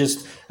more than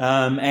just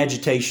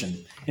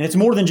agitation. And it's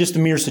more than just a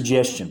mere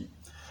suggestion.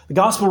 The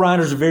gospel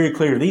writers are very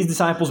clear. These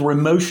disciples were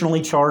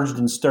emotionally charged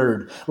and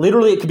stirred.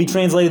 Literally, it could be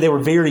translated, they were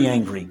very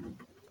angry,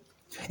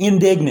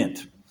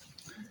 indignant,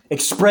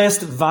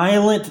 expressed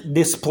violent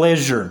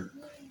displeasure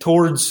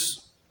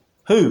towards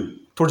who?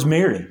 Towards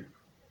Mary. It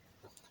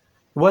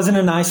wasn't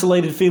an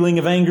isolated feeling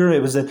of anger.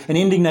 It was an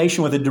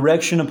indignation with a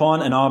direction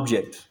upon an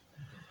object.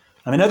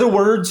 In other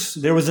words,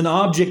 there was an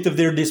object of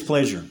their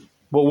displeasure.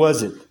 What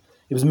was it?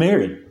 It was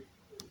Mary.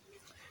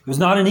 It was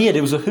not an it.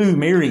 It was a who,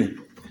 Mary.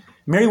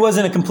 Mary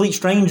wasn't a complete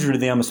stranger to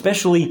them,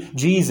 especially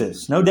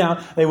Jesus. No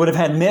doubt they would have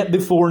had met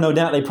before. No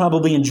doubt they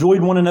probably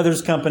enjoyed one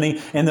another's company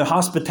and the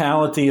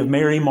hospitality of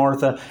Mary,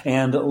 Martha,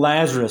 and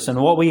Lazarus. And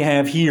what we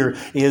have here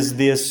is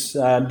this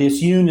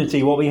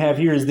disunity. What we have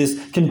here is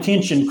this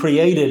contention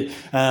created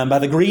by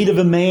the greed of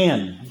a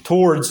man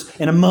towards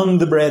and among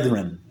the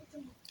brethren.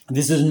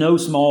 This is no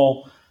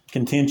small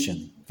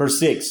contention. Verse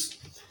 6.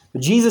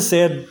 But Jesus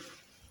said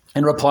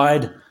and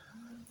replied,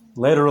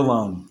 let her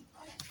alone.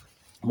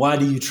 Why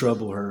do you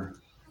trouble her?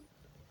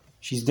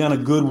 She's done a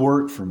good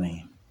work for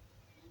me.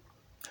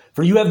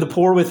 For you have the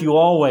poor with you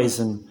always,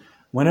 and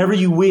whenever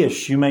you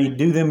wish, you may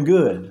do them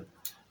good.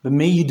 But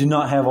me you do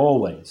not have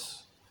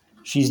always.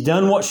 She's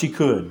done what she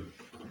could.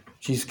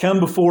 She's come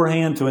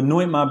beforehand to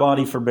anoint my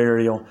body for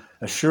burial.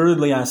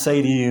 Assuredly, I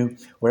say to you,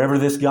 wherever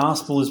this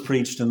gospel is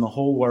preached in the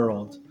whole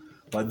world,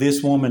 what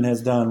this woman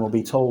has done will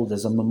be told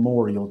as a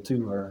memorial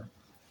to her.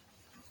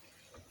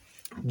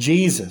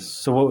 Jesus.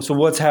 So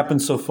what's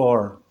happened so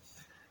far?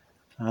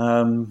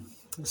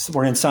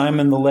 We're in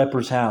Simon the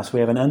leper's house.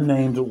 We have an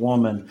unnamed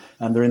woman.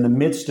 They're in the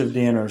midst of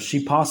dinner.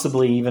 She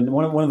possibly even,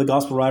 one of the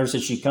gospel writers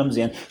says she comes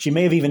in. She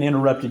may have even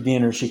interrupted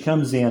dinner. She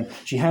comes in.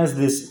 She has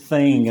this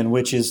thing, and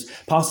which is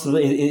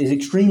possibly is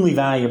extremely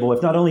valuable,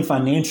 if not only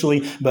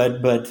financially,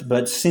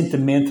 but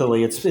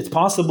sentimentally. It's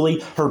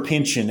possibly her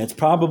pension. It's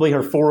probably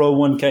her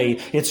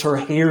 401k. It's her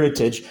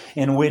heritage,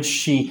 in which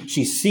she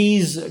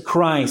sees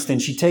Christ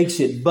and she takes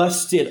it,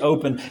 busts it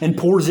open, and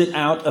pours it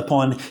out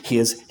upon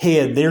his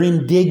head. They're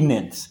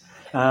indignant.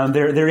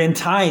 They're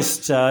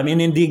enticed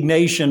in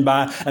indignation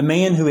by a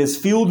man who is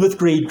filled with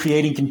greed,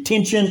 creating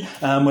contention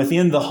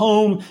within the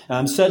home,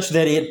 such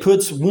that it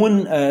puts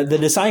the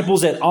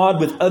disciples at odds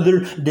with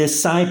other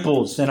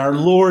disciples. And our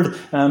Lord,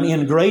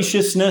 in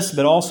graciousness,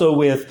 but also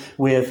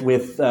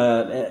with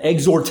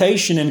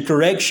exhortation and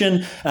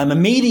correction,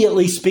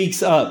 immediately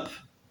speaks up.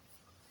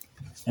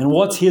 And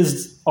what's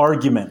his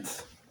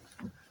argument?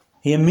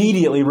 He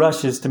immediately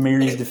rushes to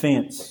Mary's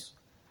defense.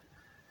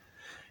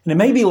 And it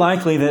may be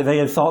likely that they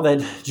had thought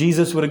that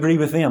Jesus would agree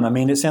with them. I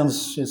mean, it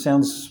sounds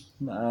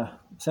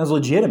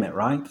legitimate,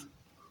 right?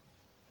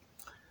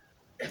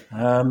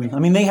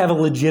 They have a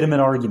legitimate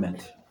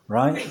argument,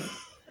 right?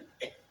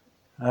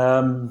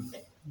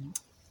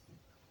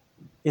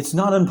 It's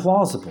not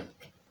implausible.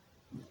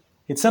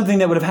 It's something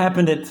that would have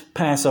happened at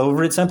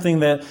Passover. It's something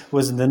that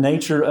was the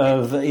nature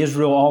of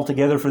Israel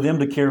altogether, for them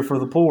to care for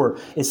the poor.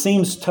 It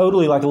seems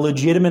totally like a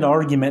legitimate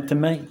argument to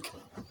make.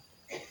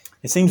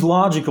 It seems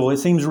logical. It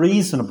seems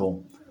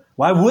reasonable.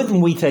 Why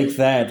wouldn't we take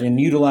that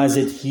and utilize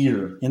it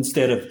here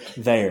instead of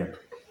there?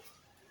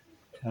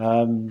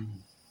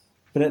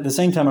 But at the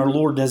same time, our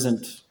Lord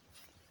doesn't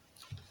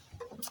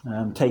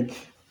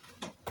take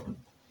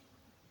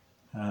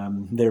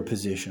their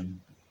position.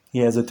 He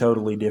has a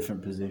totally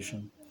different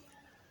position.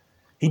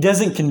 He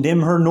doesn't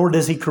condemn her, nor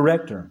does he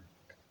correct her.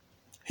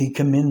 He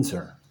commends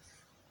her.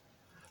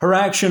 Her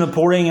action of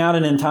pouring out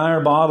an entire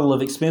bottle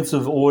of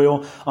expensive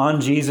oil on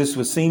Jesus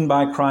was seen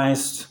by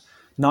Christ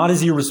not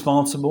as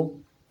irresponsible,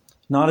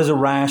 not as a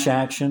rash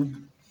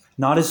action,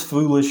 not as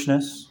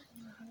foolishness,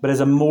 but as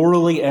a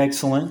morally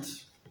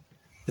excellent.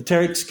 The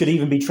text could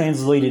even be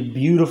translated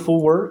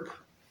beautiful work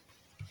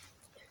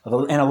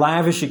and a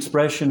lavish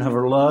expression of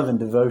her love and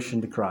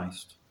devotion to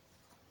Christ.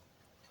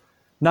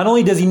 Not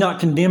only does he not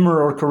condemn her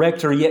or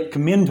correct her, yet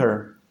commend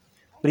her,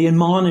 but he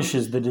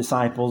admonishes the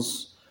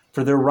disciples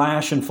for their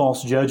rash and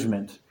false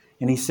judgment.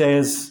 And he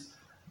says,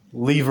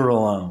 leave her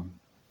alone.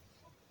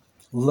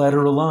 Let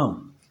her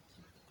alone.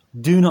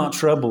 Do not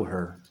trouble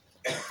her.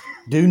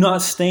 Do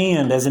not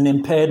stand as an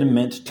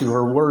impediment to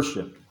her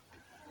worship.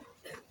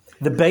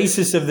 The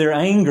basis of their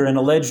anger and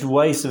alleged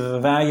waste of a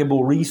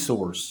valuable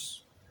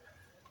resource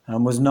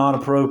was not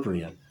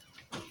appropriate.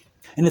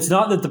 And it's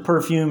not that the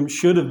perfume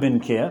should have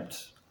been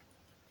kept,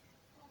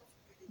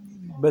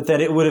 but that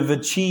it would have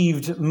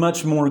achieved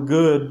much more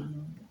good.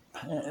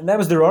 And that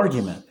was their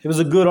argument. It was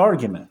a good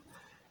argument.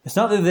 It's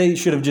not that they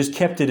should have just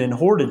kept it and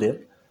hoarded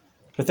it,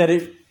 but that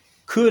it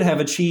could have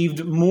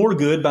achieved more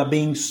good by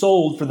being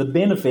sold for the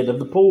benefit of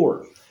the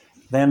poor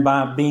than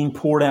by being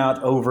poured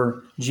out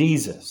over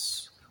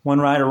Jesus. One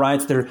writer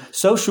writes, their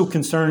social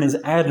concern is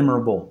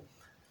admirable,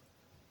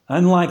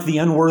 unlike the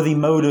unworthy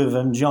motive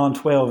in John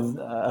 12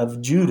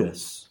 of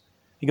Judas.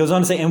 He goes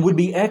on to say, and would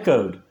be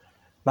echoed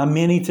by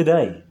many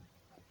today.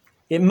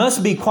 It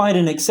must be quite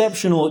an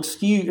exceptional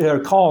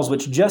cause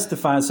which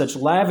justifies such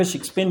lavish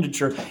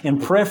expenditure in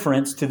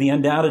preference to the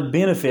undoubted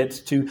benefits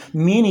to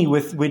many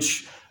with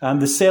which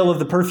the sale of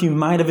the perfume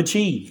might have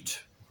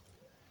achieved.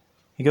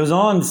 He goes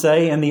on to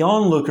say, and the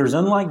onlookers,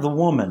 unlike the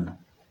woman,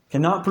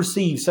 cannot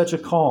perceive such a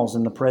cause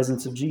in the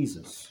presence of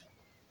Jesus.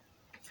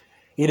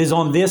 It is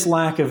on this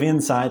lack of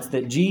insights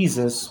that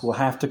Jesus will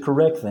have to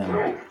correct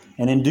them,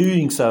 and in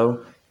doing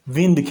so,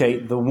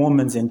 vindicate the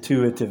woman's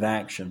intuitive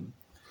action.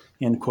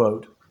 End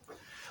quote.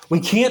 We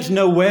can't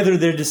know whether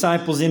their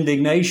disciples'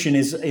 indignation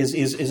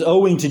is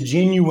owing to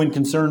genuine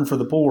concern for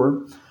the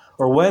poor,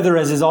 or whether,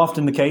 as is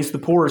often the case, the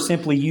poor are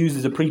simply used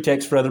as a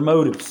pretext for other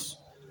motives.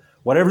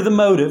 Whatever the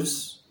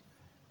motives,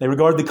 they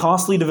regard the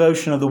costly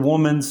devotion of the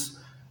woman's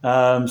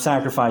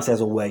sacrifice as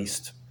a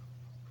waste.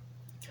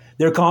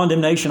 Their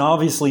condemnation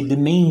obviously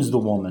demeans the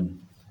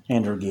woman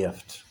and her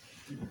gift.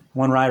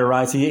 One writer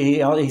writes,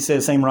 he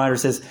says, same writer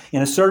says,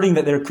 in asserting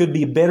that there could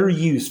be a better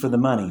use for the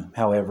money,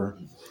 however,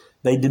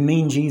 they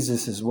demean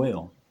Jesus as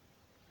well,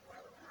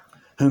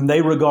 whom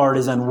they regard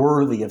as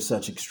unworthy of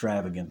such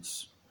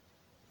extravagance.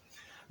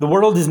 The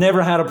world has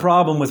never had a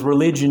problem with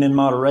religion in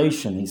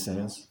moderation, he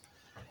says.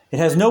 It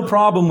has no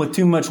problem with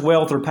too much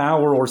wealth or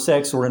power or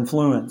sex or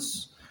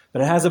influence,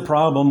 but it has a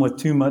problem with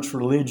too much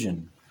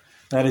religion.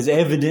 That is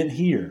evident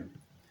here.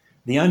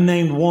 The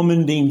unnamed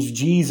woman deems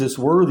Jesus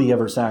worthy of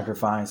her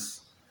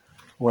sacrifice,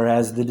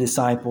 whereas the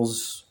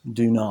disciples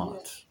do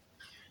not.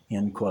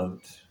 End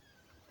quote.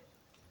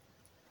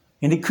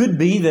 And it could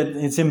be that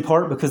it's in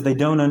part because they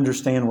don't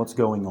understand what's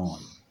going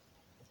on.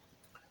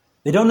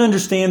 They don't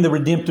understand the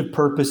redemptive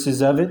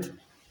purposes of it.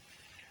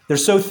 They're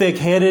so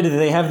thick-headed that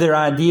they have their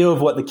idea of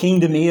what the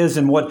kingdom is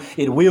and what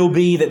it will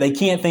be that they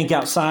can't think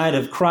outside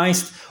of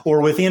Christ or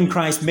within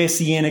Christ's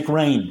messianic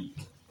reign.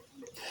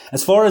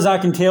 As far as I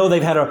can tell,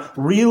 they've had a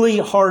really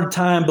hard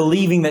time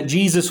believing that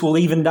Jesus will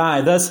even die.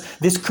 Thus,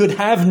 this could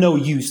have no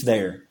use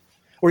there,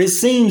 or it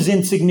seems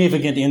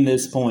insignificant in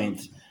this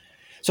point.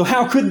 So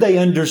how could they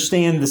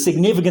understand the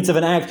significance of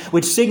an act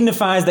which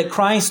signifies that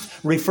Christ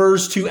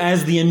refers to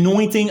as the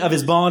anointing of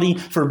His body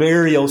for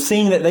burial,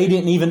 seeing that they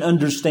didn't even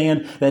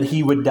understand that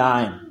He would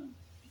die?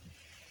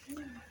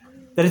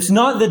 That it's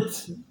not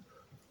that,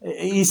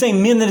 He's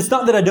saying, men, that it's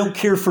not that I don't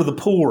care for the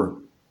poor,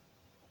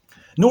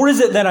 nor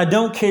is it that I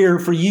don't care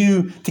for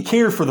you to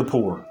care for the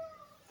poor.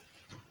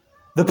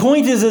 The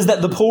point is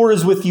that the poor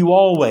is with you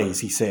always,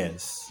 He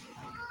says.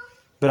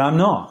 But I'm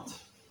not.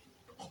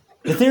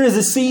 That there is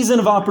a season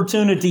of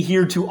opportunity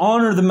here to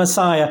honor the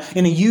Messiah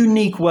in a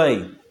unique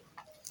way.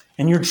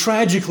 And you're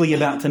tragically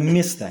about to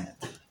miss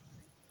that.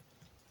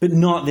 But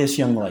not this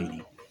young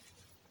lady.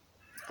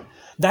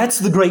 That's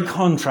the great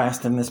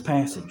contrast in this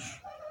passage.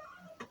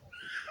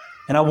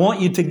 And I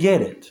want you to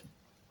get it.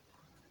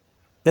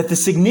 That the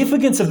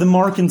significance of the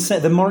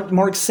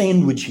Mark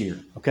sandwich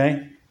here,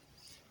 okay?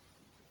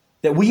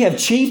 That we have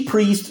chief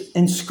priests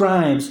and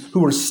scribes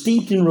who are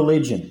steeped in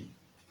religion,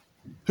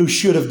 who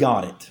should have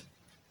got it.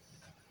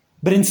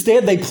 But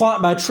instead they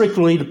plot by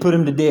trickery to put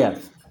Him to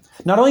death.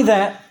 Not only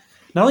that,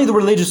 not only the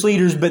religious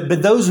leaders,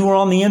 but those who are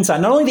on the inside.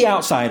 Not only the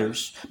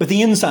outsiders, but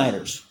the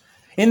insiders.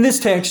 In this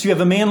text, you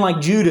have a man like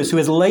Judas who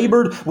has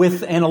labored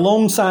with and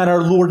alongside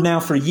our Lord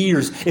now for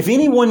years. If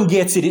anyone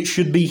gets it, it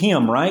should be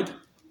him, right?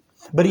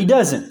 But he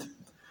doesn't.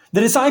 The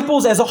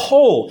disciples as a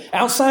whole,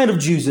 outside of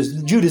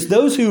Judas,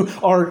 those who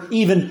are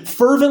even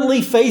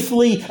fervently,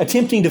 faithfully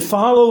attempting to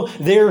follow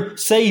their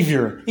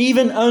Savior,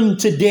 even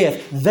unto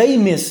death, they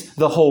miss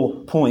the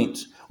whole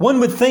point. One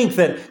would think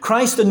that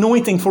Christ's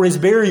anointing for His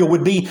burial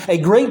would be a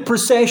great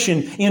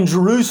procession in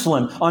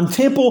Jerusalem on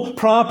temple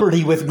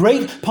property with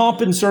great pomp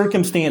and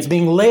circumstance,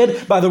 being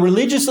led by the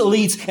religious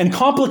elites and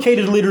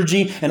complicated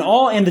liturgy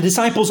and the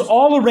disciples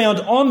all around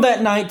on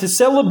that night to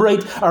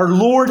celebrate our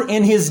Lord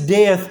and His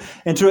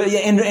death, and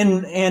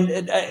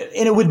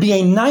it would be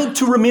a night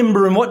to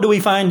remember. And what do we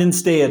find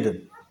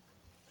instead?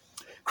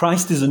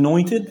 Christ is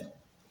anointed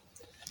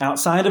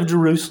outside of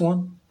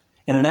Jerusalem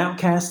in an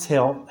outcast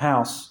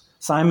house,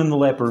 Simon the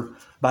leper,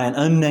 by an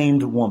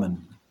unnamed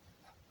woman.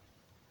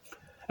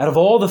 Out of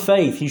all the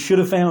faith He should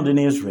have found in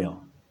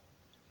Israel,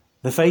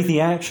 the faith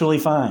He actually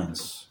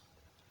finds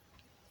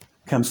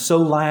comes so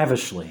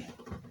lavishly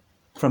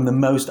from the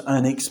most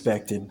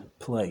unexpected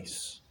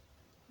place.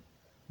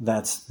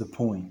 That's the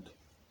point.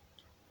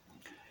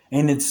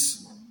 And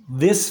it's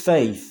this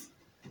faith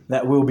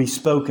that will be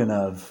spoken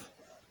of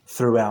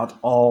throughout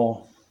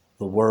all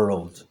the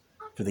world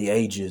for the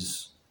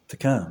ages to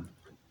come.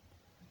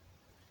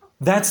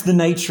 That's the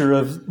nature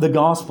of the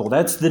gospel.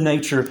 That's the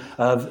nature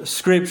of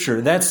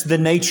Scripture. That's the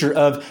nature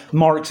of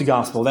Mark's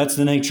gospel. That's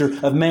the nature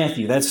of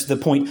Matthew. That's the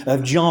point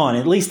of John.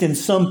 At least in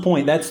some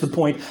point, that's the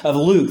point of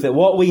Luke. That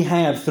what we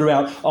have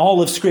throughout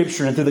all of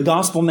Scripture and through the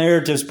gospel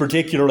narratives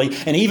particularly,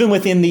 and even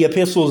within the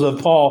epistles of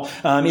Paul,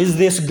 is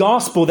this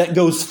gospel that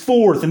goes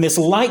forth and this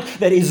light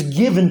that is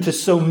given to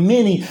so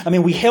many. I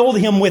mean, we held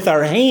Him with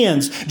our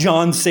hands,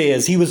 John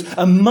says. He was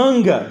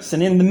among us.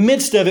 And in the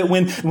midst of it,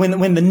 when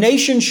the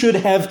nation should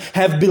have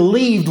believed,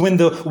 when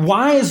the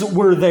wise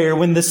were there,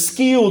 when the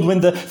skilled,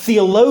 when the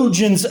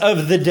theologians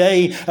of the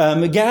day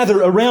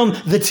gather around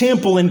the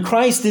temple, and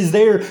Christ is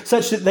there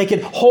such that they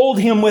could hold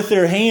Him with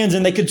their hands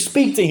and they could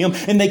speak to Him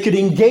and they could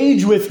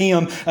engage with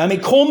Him.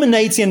 It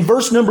culminates in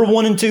verse number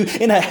 1 and 2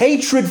 in a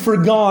hatred for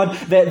God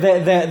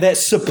that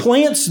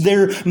supplants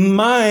their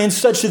minds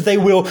such that they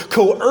will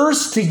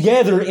coerce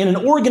together in an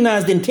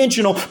organized,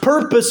 intentional,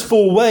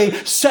 purposeful way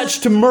such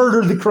to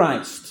murder the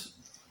Christ.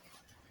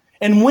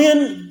 And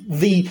when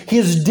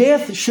His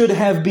death should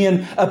have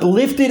been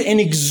uplifted and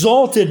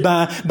exalted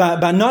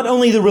by not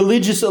only the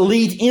religious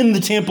elite in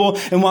the temple,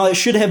 and while it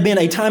should have been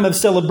a time of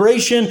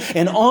celebration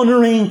and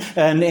honoring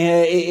and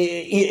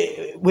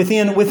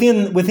within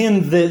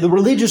the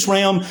religious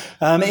realm,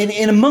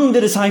 and among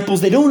the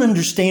disciples, they don't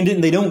understand it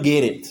and they don't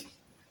get it.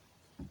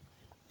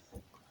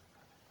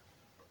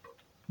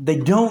 They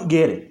don't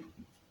get it.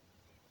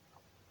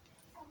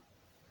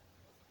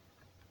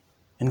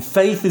 And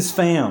faith is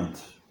found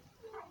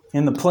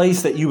in the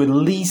place that you would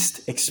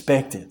least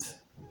expect it.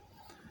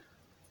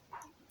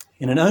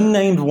 In an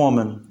unnamed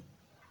woman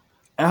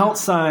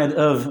outside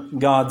of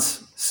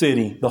God's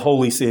city, the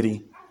holy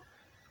city,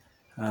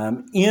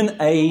 in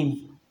a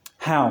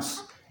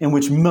house in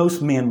which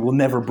most men will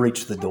never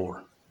breach the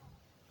door.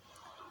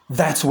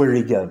 That's where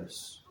He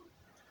goes.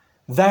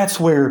 That's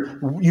where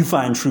you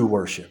find true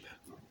worship.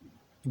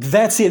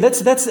 That's it.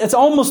 That's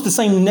almost the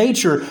same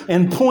nature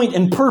and point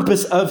and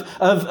purpose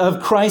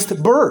of Christ's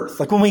birth.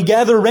 Like when we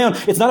gather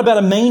around, it's not about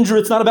a manger,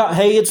 it's not about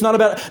hay, it's not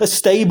about a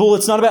stable,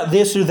 it's not about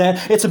this or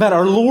that. It's about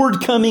our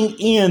Lord coming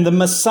in, the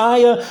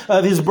Messiah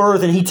of His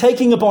birth, and He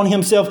taking upon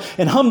Himself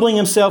and humbling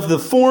Himself the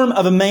form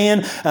of a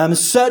man,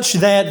 such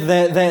that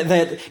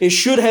it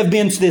should have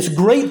been this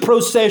great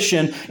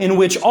procession in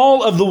which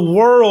all of the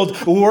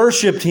world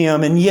worshipped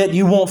Him, and yet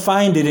you won't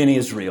find it in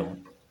Israel.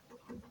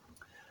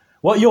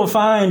 What you'll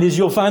find is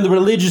you'll find the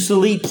religious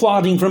elite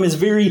plotting from His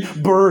very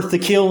birth to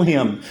kill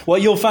Him.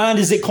 What you'll find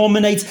is it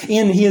culminates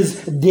in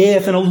His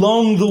death. And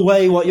along the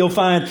way, what you'll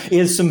find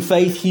is some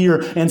faith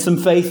here and some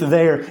faith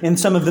there in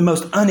some of the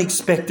most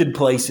unexpected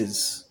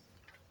places.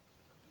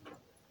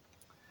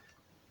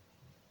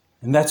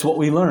 And that's what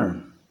we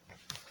learn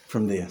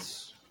from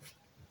this.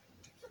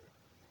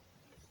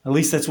 At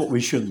least that's what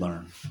we should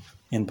learn,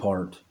 in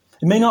part.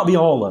 It may not be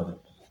all of it,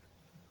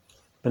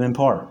 but in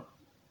part.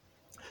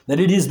 That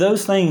it is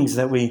those things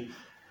that we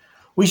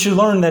should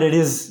learn, that it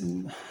is,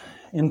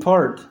 in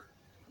part,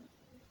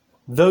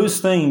 those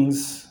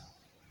things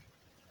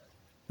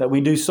that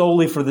we do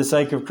solely for the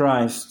sake of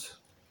Christ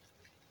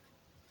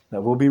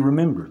that will be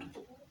remembered.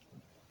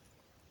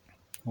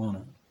 Won't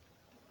it?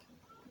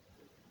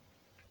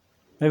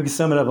 Maybe we can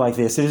sum it up like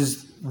this. It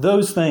is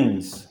those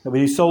things that we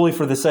do solely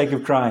for the sake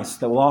of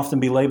Christ that will often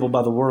be labeled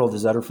by the world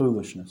as utter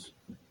foolishness.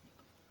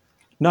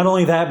 Not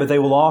only that, but they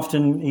will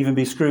often even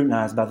be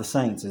scrutinized by the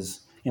saints as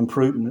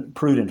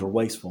imprudent or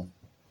wasteful.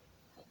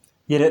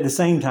 Yet at the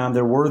same time,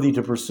 they're worthy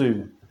to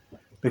pursue,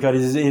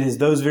 because it is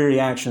those very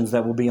actions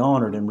that will be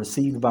honored and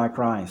received by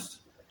Christ,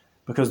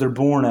 because they're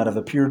born out of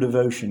a pure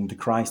devotion to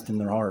Christ in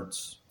their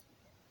hearts.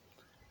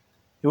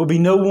 It will be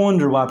no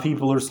wonder why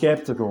people are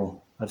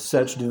skeptical of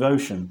such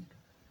devotion.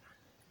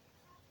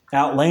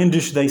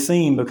 Outlandish they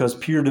seem, because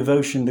pure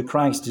devotion to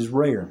Christ is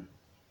rare.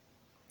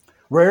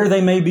 Rare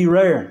they may be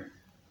rare,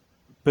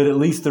 but at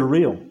least they're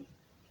real.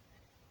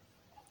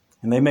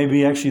 And they may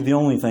be actually the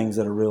only things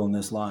that are real in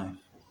this life.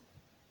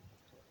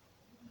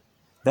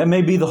 That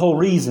may be the whole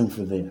reason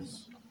for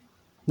this.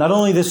 Not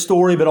only this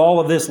story, but all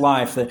of this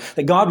life.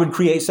 That God would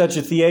create such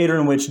a theater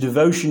in which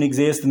devotion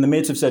exists in the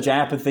midst of such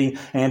apathy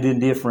and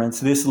indifference.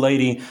 This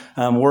lady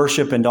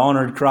worshiped and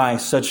honored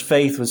Christ. Such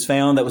faith was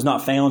found that was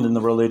not found in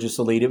the religious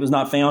elite. It was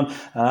not found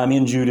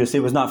in Judas.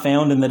 It was not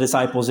found in the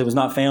disciples. It was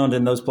not found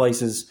in those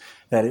places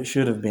that it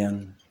should have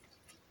been.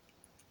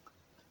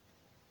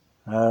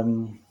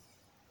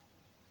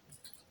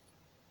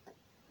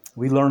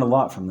 We learn a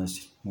lot from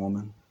this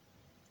woman.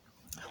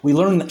 We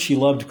learn that she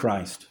loved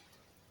Christ.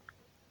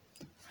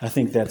 I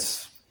think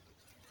that's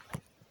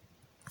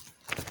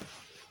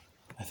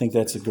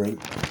a great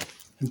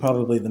and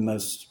probably the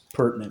most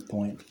pertinent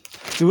point.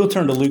 So we'll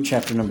turn to Luke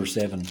chapter number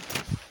 7.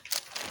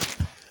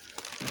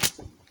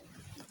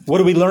 What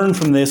do we learn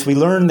from this? We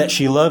learn that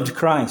she loved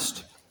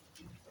Christ.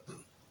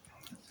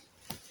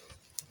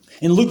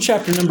 In Luke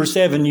chapter number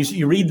 7,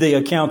 you read the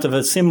account of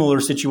a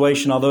similar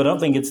situation, although I don't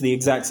think it's the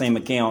exact same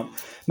account.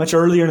 Much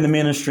earlier in the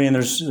ministry, and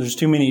there's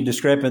too many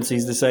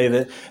discrepancies to say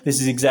that this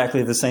is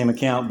exactly the same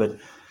account, but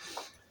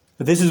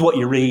this is what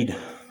you read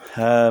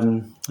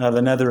of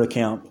another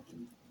account.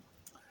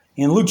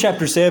 In Luke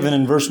chapter 7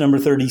 and verse number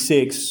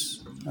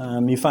 36,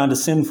 you find a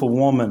sinful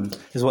woman,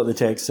 is what the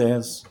text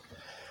says.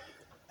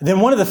 Then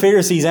one of the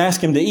Pharisees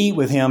asked him to eat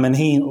with him, and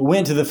he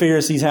went to the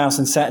Pharisee's house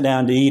and sat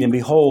down to eat. And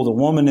behold, a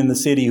woman in the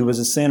city who was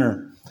a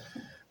sinner,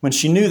 when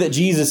she knew that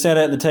Jesus sat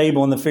at the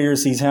table in the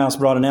Pharisee's house,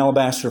 brought an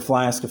alabaster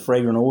flask of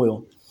fragrant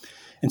oil,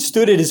 and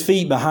stood at his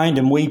feet behind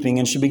him weeping.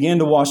 And she began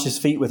to wash his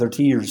feet with her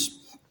tears,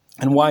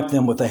 and wiped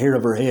them with the hair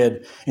of her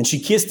head. And she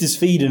kissed his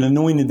feet and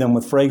anointed them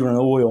with fragrant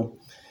oil.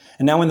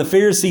 And now when the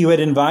Pharisee who had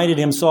invited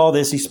him saw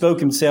this, he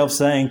spoke himself,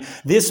 saying,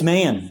 "This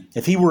man,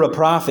 if he were a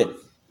prophet,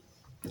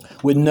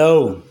 would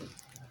know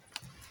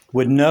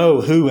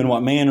who and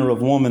what manner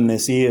of woman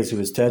this is who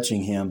is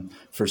touching him,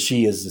 for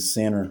she is a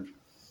sinner."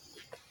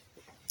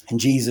 And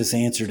Jesus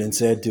answered and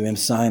said to him,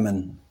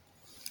 "Simon,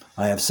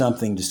 I have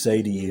something to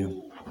say to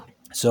you."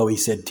 So he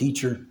said,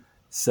 "Teacher,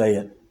 say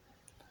it."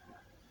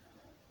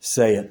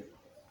 Say it.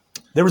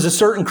 There was a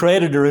certain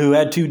creditor who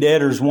had two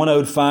debtors. One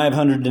owed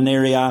 500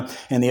 denarii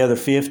and the other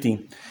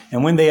 50.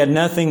 And when they had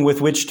nothing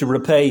with which to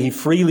repay, he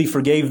freely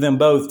forgave them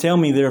both. Tell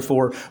me,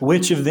 therefore,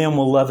 which of them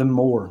will love him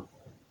more?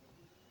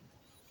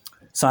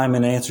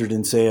 Simon answered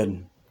and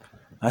said,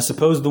 "I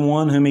suppose the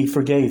one whom he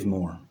forgave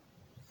more."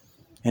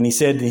 And he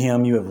said to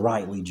him, "You have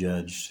rightly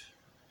judged."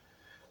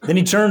 Then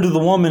he turned to the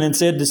woman and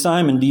said to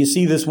Simon, "Do you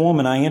see this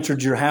woman? I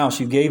entered your house.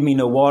 You gave me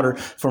no water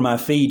for my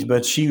feet,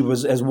 but she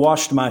has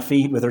washed my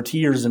feet with her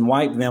tears and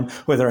wiped them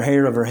with her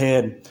hair of her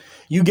head.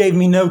 You gave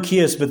me no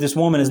kiss, but this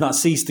woman has not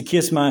ceased to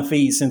kiss my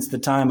feet since the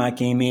time I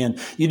came in.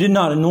 You did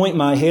not anoint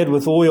my head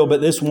with oil,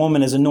 but this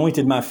woman has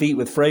anointed my feet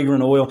with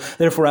fragrant oil.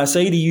 Therefore I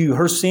say to you,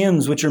 her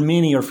sins, which are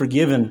many, are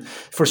forgiven,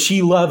 for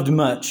she loved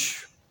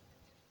much.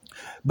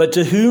 But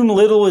to whom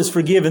little is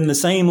forgiven, the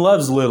same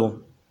loves little.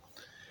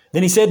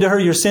 Then he said to her,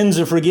 your sins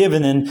are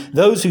forgiven. And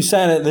those who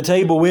sat at the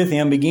table with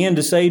him began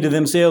to say to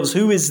themselves,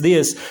 who is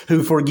this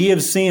who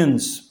forgives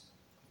sins?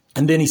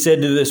 And then he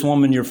said to this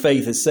woman, your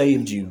faith has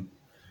saved you.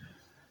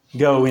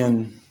 Go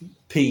in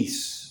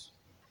peace.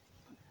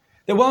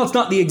 That while it's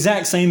not the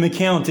exact same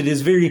account, it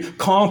is very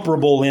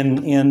comparable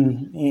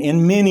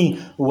in many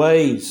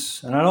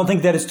ways. And I don't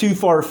think that is too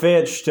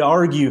far-fetched to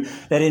argue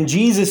that in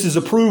Jesus'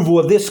 approval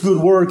of this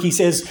good work, He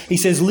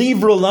says,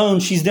 leave her alone.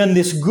 She's done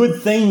this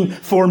good thing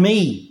for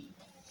me.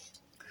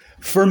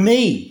 For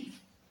me.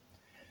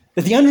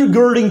 That the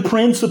undergirding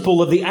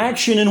principle of the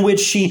action in which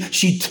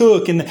she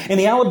took and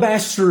the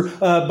alabaster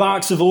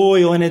box of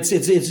oil and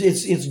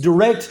its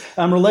direct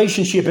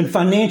relationship and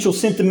financial,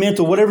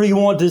 sentimental, whatever you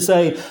want to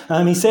say.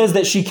 He says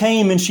that she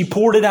came and she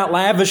poured it out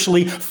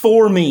lavishly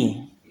for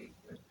me.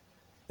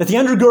 That the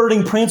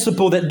undergirding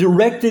principle that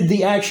directed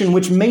the action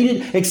which made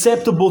it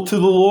acceptable to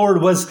the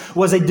Lord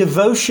was a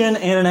devotion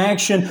and an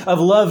action of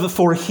love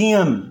for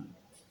Him.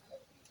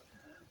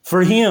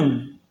 For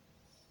Him.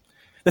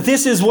 That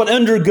this is what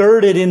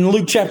undergirded in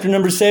Luke chapter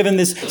number 7,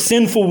 this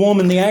sinful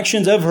woman, the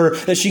actions of her,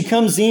 that she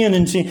comes in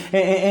and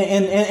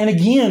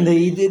again,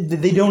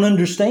 they don't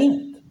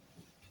understand.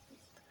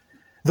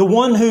 The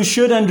one who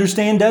should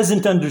understand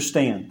doesn't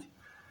understand.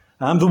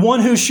 The one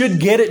who should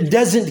get it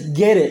doesn't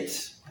get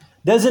it,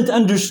 doesn't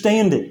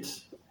understand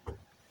it.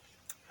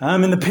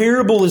 And the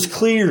parable is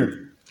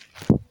clear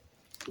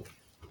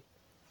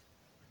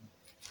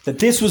that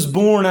this was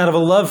born out of a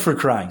love for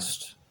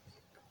Christ.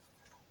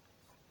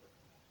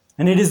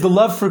 And it is the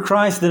love for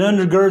Christ that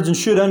undergirds and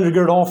should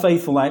undergird all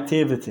faithful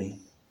activity.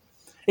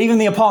 Even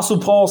the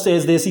Apostle Paul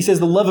says this. He says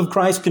the love of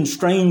Christ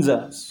constrains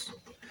us.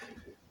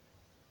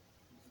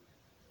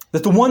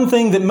 That the one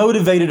thing that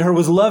motivated her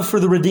was love for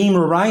the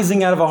Redeemer,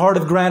 rising out of a heart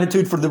of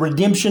gratitude for the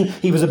redemption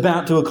He was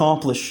about to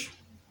accomplish.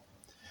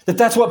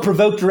 That's what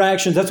provoked her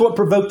actions. That's what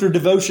provoked her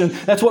devotion.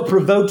 That's what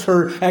provoked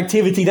her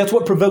activity. That's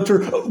what provoked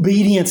her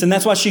obedience. And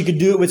that's why she could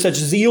do it with such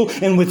zeal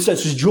and with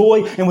such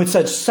joy and with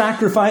such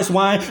sacrifice.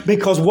 Why?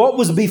 Because what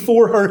was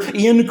before her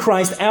in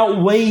Christ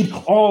outweighed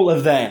all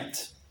of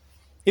that.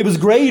 It was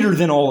greater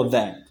than all of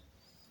that.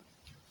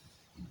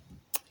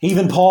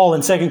 Even Paul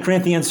in 2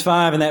 Corinthians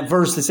 5, in that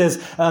verse that says,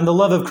 the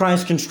love of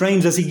Christ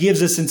constrains us. He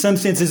gives us, in some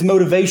sense, His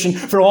motivation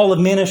for all of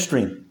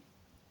ministry.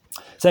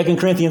 2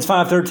 Corinthians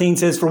 5:13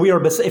 says, for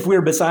if we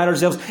are beside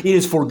ourselves, it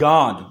is for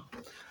God.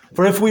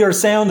 For if we are of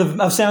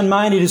sound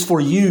mind, it is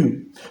for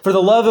you. For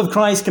the love of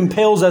Christ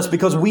compels us,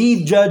 because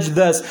we judge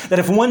thus, that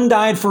if one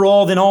died for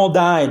all, then all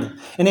died.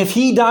 And if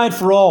He died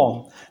for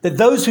all, that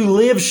those who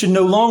live should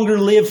no longer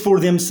live for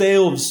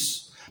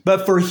themselves,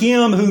 but for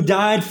Him who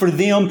died for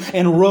them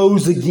and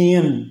rose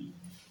again.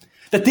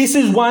 That this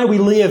is why we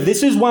live.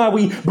 This is why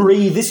we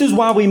breathe. This is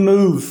why we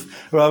move.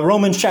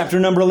 Romans chapter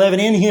number 11,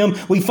 in Him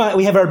we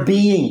have our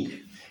being.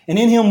 And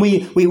in Him we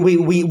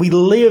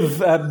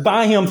live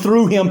by Him,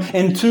 through Him,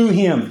 and to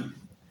Him.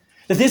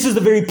 That this is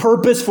the very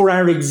purpose for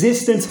our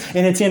existence,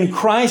 and it's in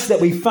Christ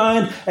that we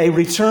find a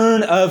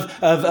return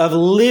of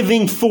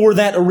living for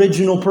that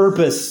original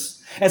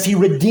purpose, as He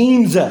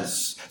redeems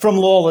us from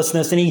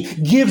lawlessness, and He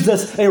gives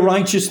us a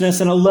righteousness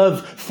and a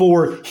love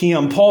for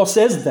Him. Paul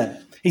says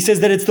that. He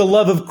says that it's the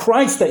love of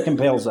Christ that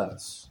compels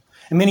us.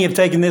 And many have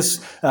taken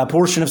this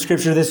portion of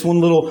Scripture, this one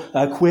little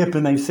quip,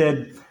 and they've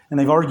said, and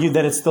they've argued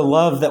that it's the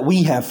love that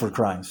we have for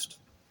Christ.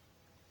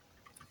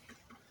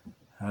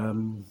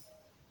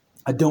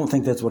 I don't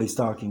think that's what he's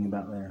talking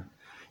about there.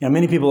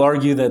 Many people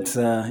argue that,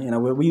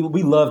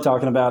 we love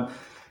talking about,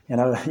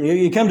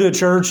 you come to a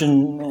church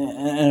and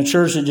a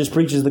church that just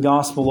preaches the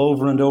gospel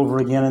over and over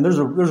again, and there's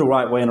a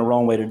right way and a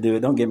wrong way to do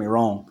it. Don't get me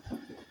wrong.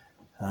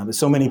 But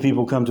so many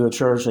people come to a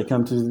church, they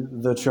come to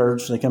the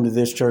church, they come to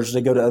this church, they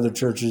go to other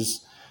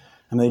churches,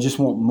 and they just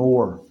want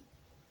more.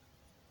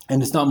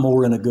 And it's not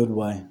more in a good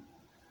way.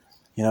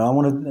 I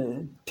want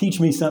to teach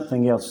me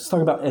something else. Let's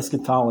talk about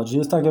eschatology.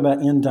 Let's talk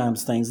about end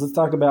times things. Let's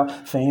talk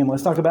about family.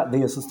 Let's talk about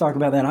this. Let's talk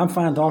about that. I'm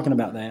fine talking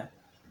about that.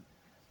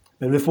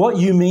 But if what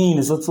you mean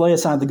is let's lay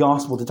aside the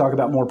gospel to talk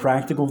about more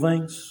practical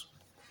things,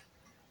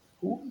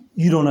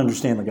 you don't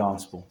understand the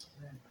gospel.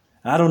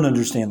 I don't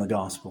understand the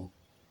gospel.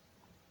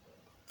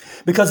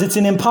 Because it's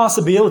an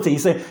impossibility. You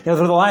say, for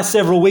the last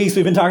several weeks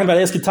we've been talking about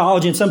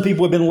eschatology, and some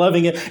people have been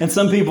loving it, and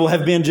some people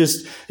have been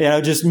just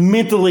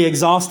mentally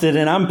exhausted.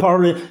 And I'm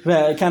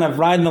kind of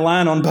riding the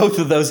line on both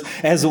of those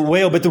as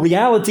well. But the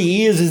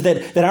reality is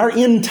that our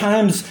end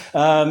times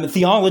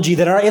theology,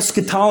 that our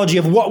eschatology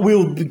of what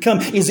will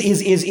become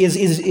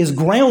is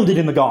grounded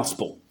in the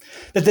gospel.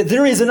 That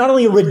there is not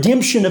only a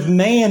redemption of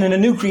man and a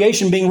new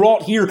creation being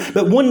wrought here,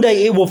 but one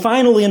day it will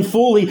finally and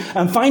fully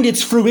find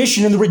its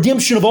fruition in the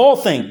redemption of all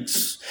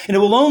things. And it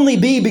will only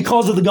be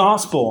because of the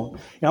gospel.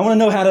 I want to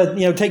know how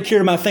to take care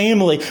of my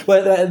family.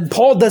 But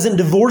Paul doesn't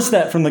divorce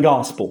that from the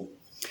gospel.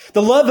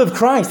 The love of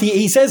Christ.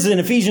 He says in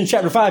Ephesians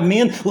chapter 5,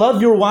 men,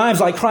 love your wives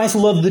like Christ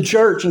loved the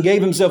church and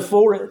gave himself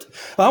for it.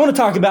 I don't want to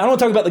talk about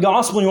the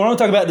gospel anymore. I want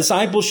to talk about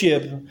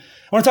discipleship.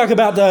 I want to talk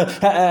about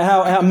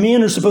how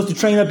men are supposed to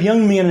train up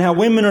young men and how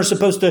women are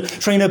supposed to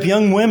train up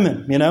young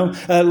women.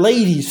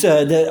 Ladies,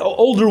 the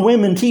older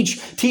women teach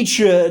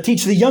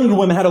the younger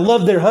women how to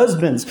love their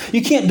husbands.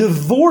 You can't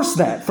divorce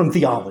that from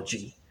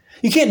theology.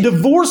 You can't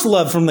divorce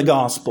love from the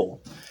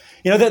gospel.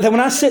 That when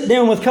I sit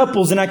down with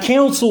couples and I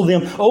counsel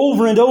them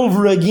over and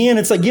over again,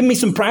 it's like, give me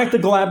some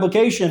practical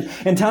application.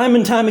 And time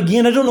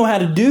again, I don't know how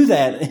to do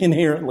that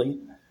inherently.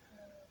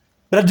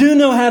 But I do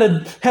know how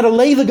to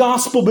lay the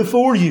gospel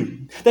before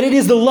you. That it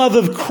is the love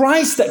of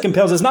Christ that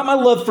compels us, not my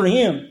love for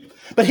Him,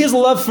 but His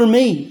love for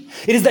me.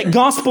 It is that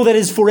gospel that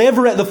is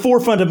forever at the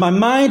forefront of my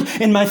mind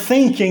and my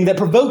thinking, that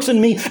provokes in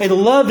me a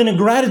love and a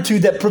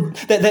gratitude that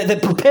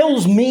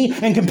propels me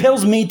and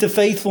compels me to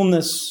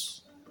faithfulness.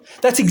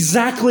 That's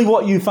exactly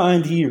what you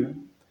find here.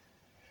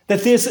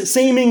 That this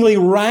seemingly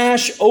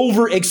rash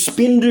over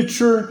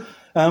expenditure,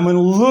 when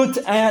looked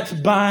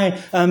at by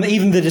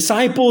even the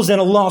disciples in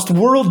a lost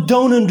world,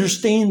 don't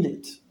understand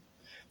it.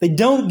 They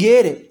don't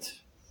get it.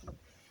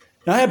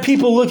 And I have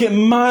people look at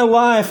my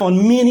life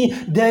on many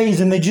days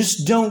and they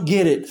just don't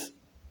get it.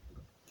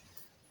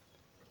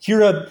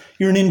 You're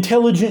an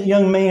intelligent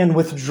young man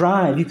with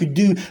drive. You could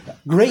do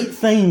great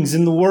things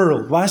in the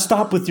world. Why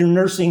stop with your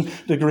nursing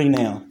degree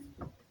now?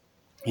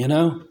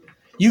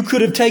 You could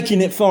have taken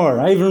it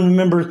far. I even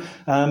remember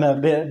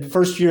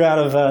first year out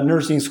of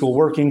nursing school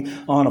working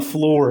on a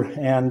floor,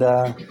 and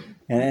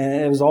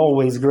it was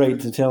always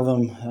great to tell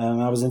them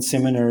I was in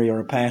seminary or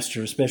a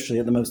pastor, especially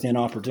at the most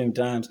inopportune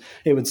times.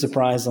 It would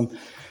surprise them.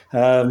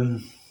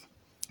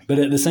 But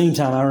at the same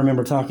time, I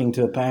remember talking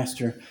to a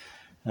pastor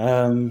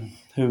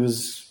who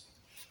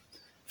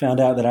found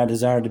out that I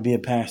desired to be a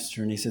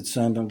pastor, and he said,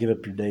 "Son, don't give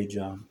up your day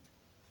job."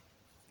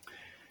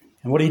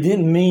 And what he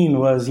didn't mean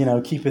was,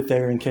 keep it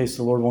there in case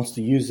the Lord wants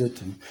to use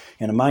it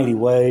in a mighty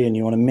way and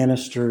you want to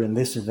minister and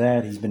this or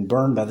that. He's been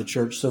burned by the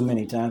church so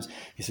many times.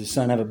 He says,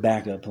 "Son, have a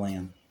backup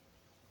plan.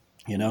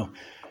 You're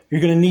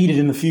going to need it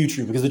in the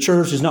future because the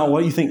church is not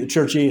what you think the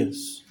church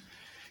is.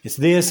 It's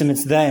this and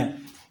it's that,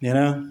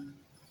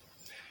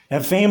 I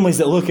have families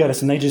that look at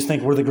us and they just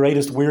think we're the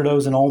greatest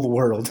weirdos in all the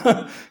world.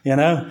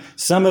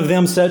 Some of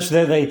them such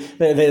that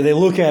they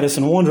look at us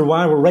and wonder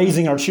why we're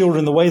raising our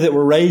children the way that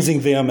we're raising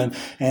them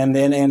and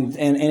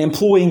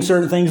employing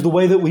certain things the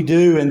way that we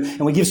do. And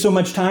we give so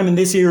much time in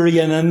this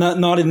area and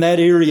not in that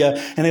area.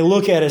 And they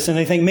look at us and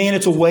they think, man,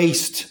 it's a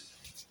waste.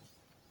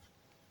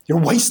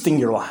 You're wasting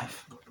your life.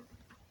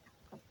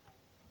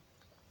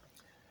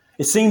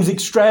 It seems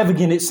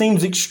extravagant. It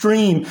seems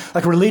extreme.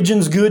 Like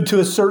religion's good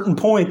to a certain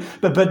point.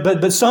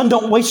 But son,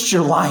 don't waste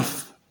your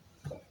life.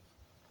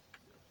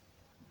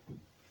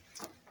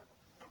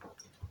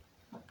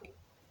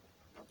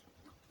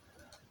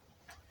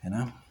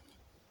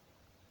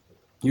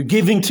 You're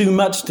giving too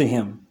much to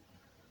Him.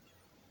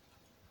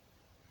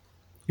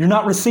 You're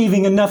not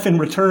receiving enough in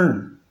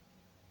return.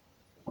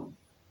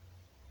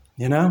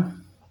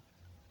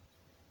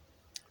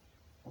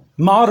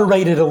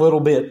 Moderate it a little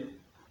bit.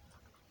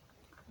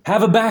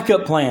 Have a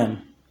backup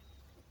plan.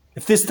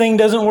 If this thing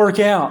doesn't work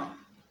out,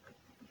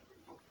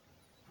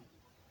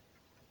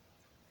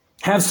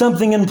 have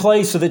something in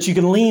place so that you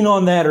can lean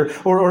on that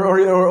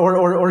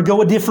or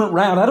go a different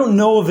route. I don't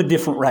know of a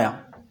different route.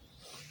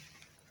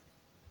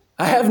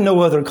 I have no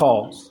other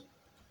calls.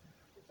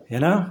 I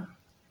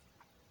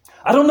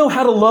don't know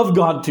how to love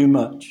God too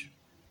much.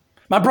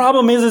 My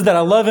problem is that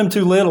I love Him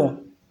too little.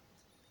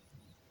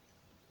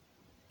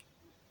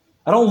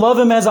 I don't love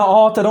Him as I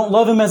ought. I don't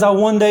love Him as I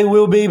one day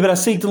will be, but I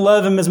seek to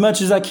love Him as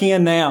much as I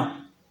can now.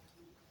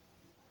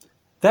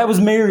 That was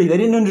Mary. They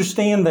didn't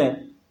understand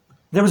that.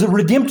 There was a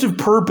redemptive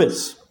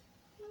purpose.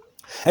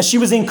 As she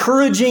was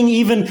encouraging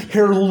even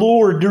her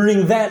Lord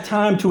during that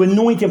time to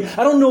anoint Him,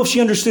 I don't know if she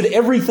understood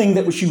everything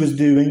that she was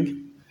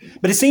doing,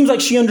 but it seems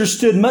like she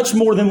understood much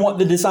more than what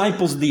the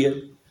disciples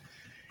did.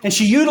 And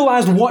she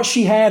utilized what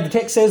she had. The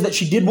text says that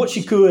she did what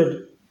she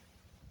could.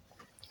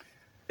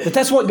 But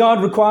that's what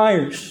God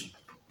requires.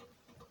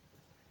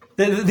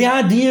 The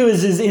idea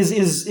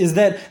is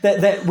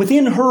that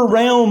within her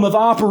realm of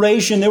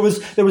operation, there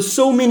was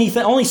so many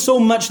things, only so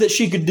much that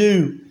she could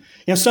do.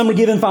 Some are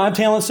given 5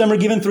 talents, some are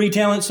given 3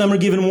 talents, some are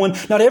given 1.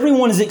 Not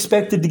everyone is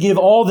expected to give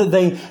all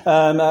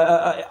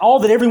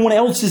that everyone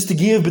else is to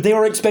give, but they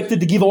are expected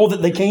to give all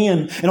that they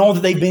can and all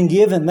that they've been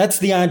given. That's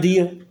the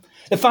idea.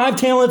 If 5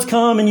 talents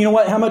come, and you know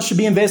what? How much should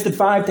be invested?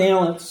 5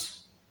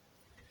 talents.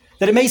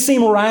 That it may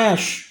seem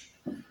rash.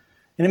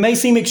 And it may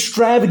seem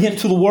extravagant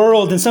to the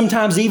world and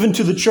sometimes even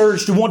to the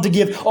church to want to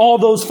give all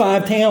those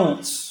 5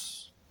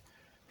 talents.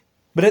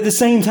 But at the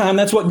same time,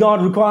 that's what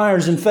God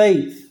requires in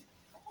faith.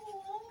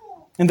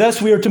 And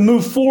thus we are to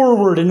move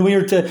forward and we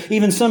are to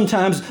even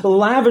sometimes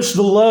lavish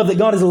the love that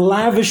God has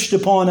lavished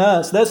upon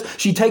us. Thus,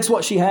 she takes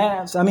what she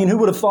has. I mean, who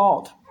would have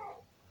thought?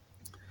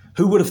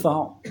 Who would have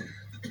thought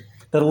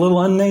that a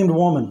little unnamed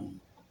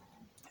woman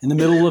in the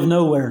middle of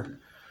nowhere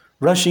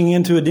rushing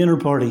into a dinner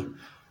party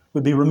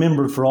would be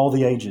remembered for all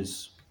the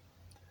ages?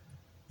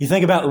 You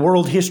think about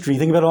world history, you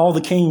think about all the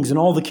kings and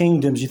all the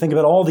kingdoms, you think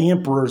about all the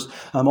emperors,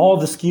 all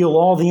the skill,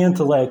 all the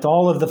intellect,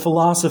 all of the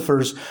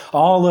philosophers,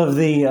 all of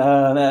the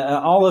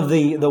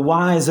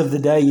wise of the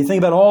day. You think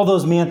about all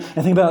those men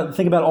and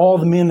think about all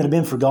the men that have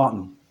been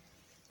forgotten.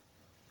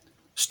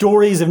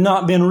 Stories have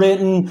not been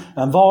written,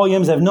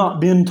 volumes have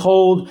not been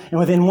told, and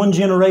within one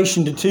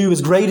generation to two,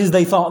 as great as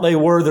they thought they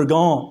were, they're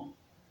gone.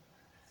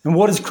 And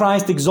what does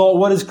Christ exalt?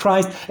 What does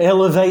Christ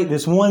elevate?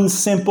 This one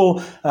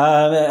simple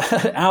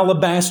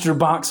alabaster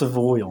box of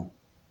oil.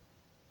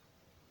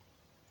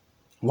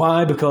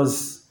 Why?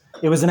 Because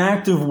it was an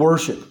act of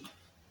worship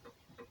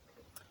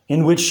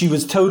in which she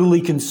was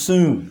totally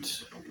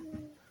consumed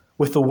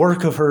with the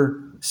work of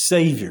her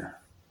Savior.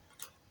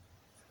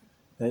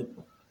 That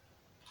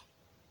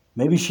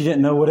maybe she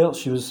didn't know what else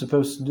she was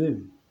supposed to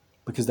do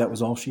because that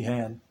was all she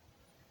had.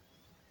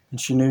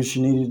 And she knew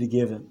she needed to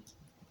give it.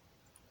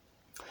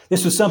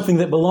 This was something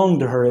that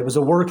belonged to her. It was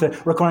a work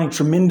requiring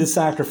tremendous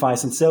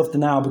sacrifice and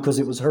self-denial because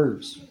it was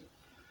hers.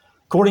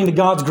 According to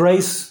God's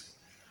grace,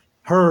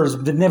 hers,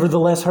 but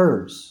nevertheless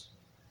hers.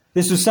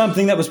 This was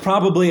something that was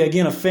probably,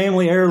 again, a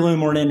family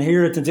heirloom or an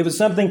inheritance. It was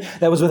something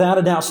that was without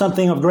a doubt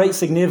something of great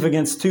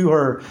significance to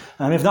her.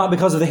 If not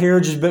because of the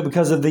heritage, but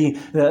because of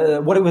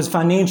what it was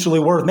financially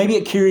worth. Maybe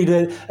it carried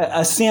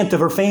a scent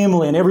of her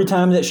family, and every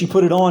time that she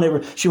put it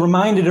on, she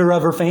reminded her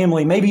of her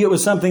family. Maybe it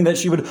was something that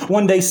she would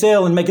one day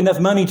sell and make enough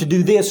money to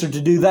do this or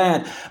to do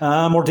that,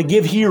 or to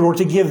give here or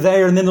to give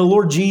there, and then the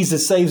Lord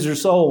Jesus saves her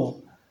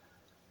soul.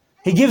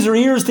 He gives her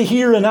ears to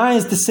hear and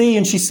eyes to see,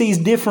 and she sees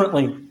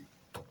differently.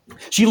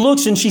 She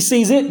looks and she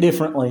sees it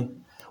differently.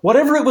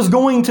 Whatever it was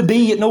going to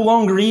be, it no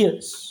longer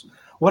is.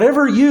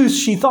 Whatever use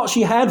she thought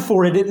she had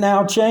for it, it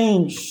now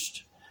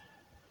changed.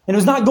 And it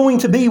was not going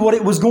to be what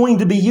it was going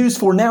to be used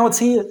for. Now it's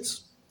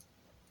His.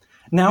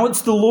 Now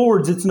it's the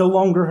Lord's. It's no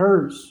longer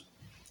hers.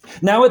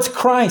 Now it's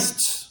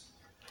Christ's.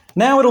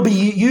 Now it'll be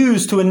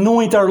used to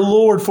anoint our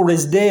Lord for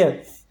His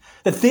death.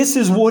 That this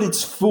is what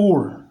it's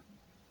for.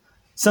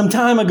 Some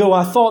time ago,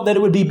 I thought that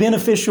it would be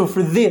beneficial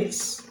for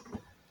this.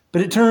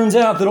 But it turns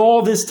out that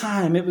all this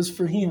time it was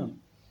for Him.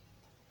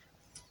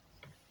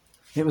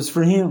 It was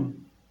for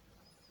Him.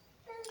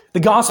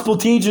 The gospel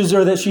teaches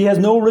her that she has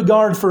no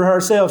regard for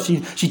herself.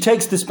 She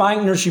takes the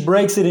spikenard, she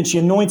breaks it, and she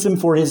anoints Him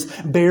for His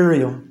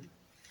burial.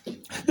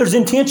 There's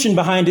intention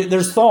behind it.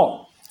 There's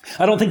thought.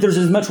 I don't think there's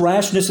as much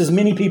rashness as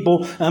many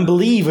people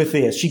believe with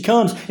this. She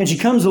comes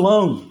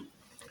alone.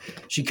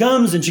 She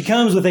comes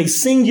with a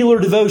singular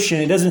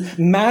devotion. It doesn't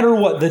matter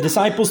what the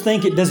disciples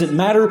think. It doesn't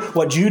matter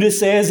what Judas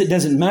says. It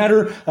doesn't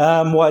matter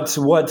what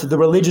the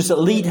religious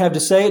elite have to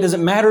say. It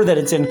doesn't matter that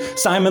it's in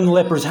Simon the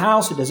leper's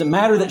house. It doesn't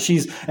matter that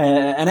she's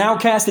an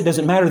outcast. It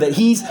doesn't matter that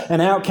he's an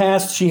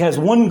outcast. She has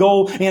one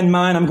goal in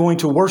mind. I'm going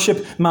to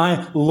worship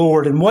my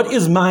Lord. And what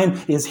is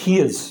mine is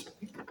His.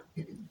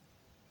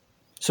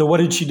 So what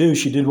did she do?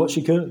 She did what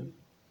she could.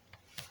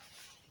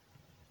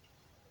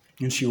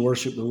 And she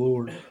worshiped the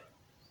Lord.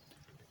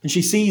 And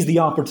she seized the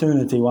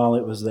opportunity while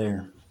it was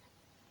there.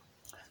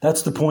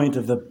 That's the point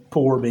of the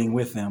poor being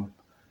with them.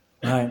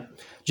 Right?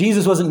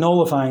 Jesus wasn't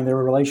nullifying their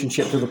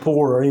relationship to the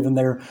poor or even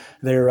their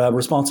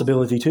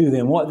responsibility to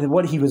them.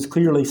 What He was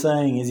clearly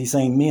saying is He's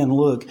saying, men,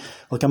 look,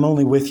 I'm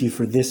only with you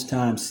for this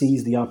time.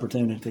 Seize the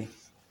opportunity.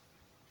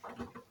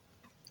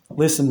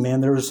 Listen,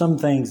 men, there are some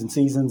things and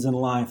seasons in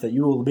life that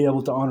you will be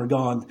able to honor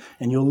God,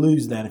 and you'll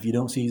lose that if you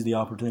don't seize the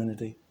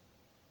opportunity.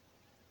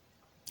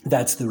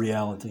 That's the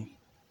reality.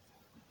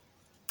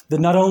 That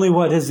not only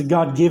what has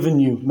God given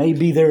you may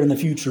be there in the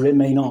future, it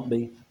may not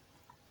be.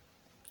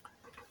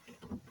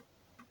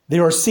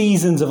 There are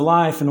seasons of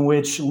life in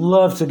which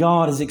love to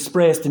God is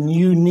expressed in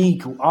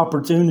unique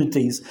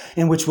opportunities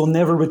in which will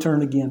never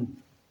return again.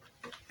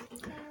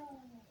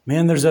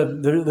 Man, there's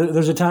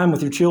a time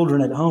with your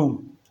children at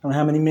home. I don't know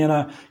how many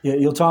men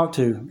you'll talk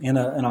to in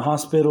a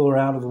hospital or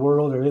out of the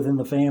world or within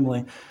the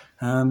family.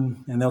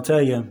 And they'll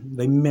tell you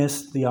they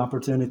missed the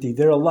opportunity.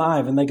 They're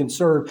alive and they can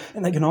serve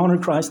and they can honor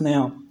Christ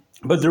now.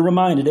 But they're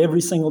reminded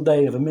every single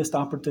day of a missed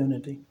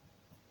opportunity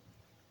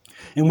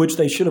in which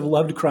they should have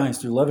loved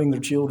Christ through loving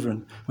their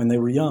children when they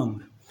were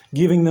young,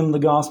 giving them the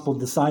gospel,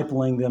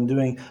 discipling them,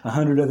 doing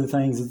 100 other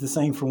things. It's the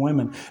same for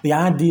women. The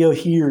idea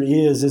here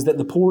is that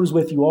the poor is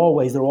with you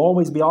always. There will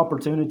always be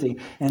opportunity.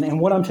 And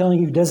what I'm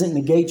telling you doesn't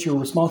negate your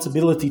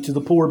responsibility to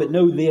the poor, but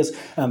know this,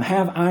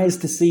 have eyes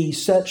to see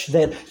such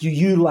that you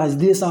utilize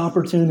this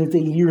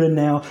opportunity here and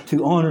now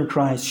to honor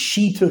Christ.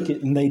 She took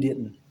it and they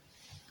didn't.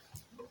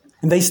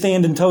 And they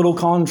stand in total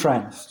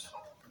contrast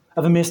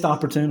of a missed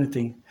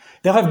opportunity.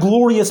 They'll have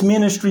glorious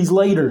ministries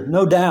later,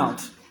 no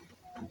doubt.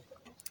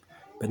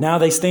 But now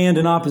they stand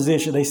in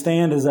opposition. They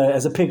stand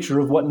as a picture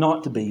of what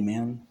not to be,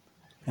 man,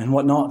 and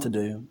what not to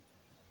do.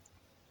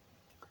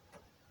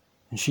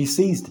 And she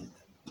seized it.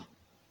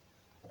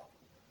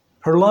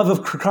 Her love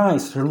of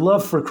Christ, her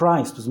love for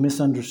Christ was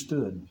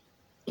misunderstood.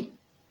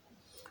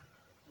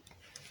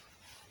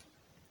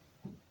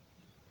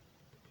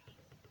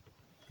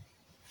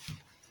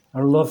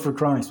 Our love for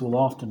Christ will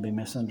often be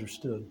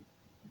misunderstood.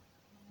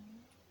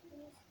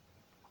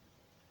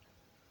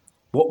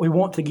 What we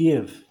want to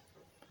give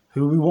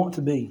who we want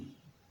to be,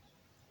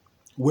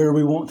 where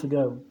we want to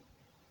go,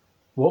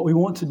 what we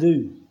want to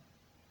do,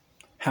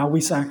 how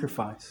we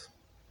sacrifice,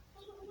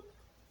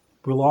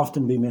 will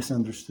often be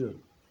misunderstood.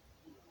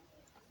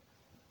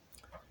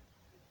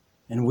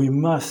 And we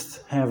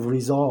must have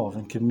resolve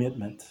and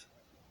commitment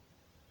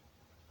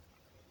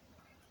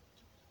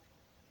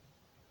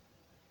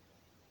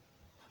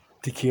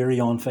to carry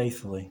on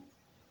faithfully,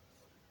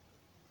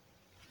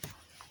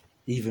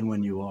 even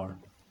when you are.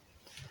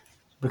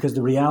 Because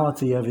the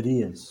reality of it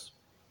is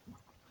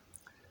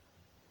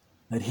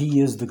that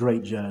He is the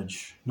great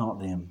judge, not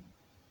them.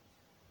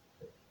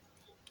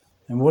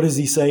 And what does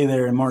He say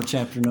there in Mark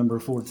chapter number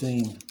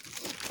 14?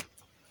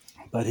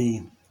 But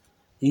He,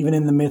 even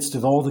in the midst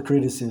of all the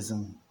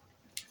criticism,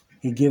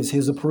 He gives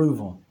His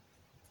approval.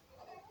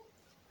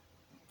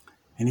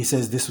 And He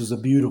says this was a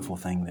beautiful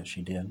thing that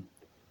she did.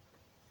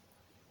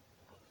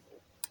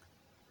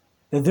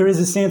 That there is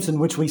a sense in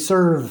which we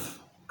serve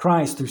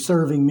Christ through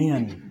serving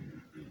men.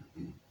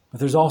 But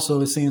there's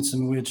also a sense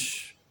in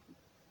which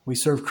we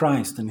serve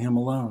Christ and Him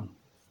alone.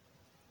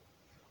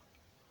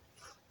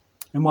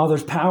 And while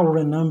there's power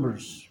in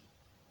numbers,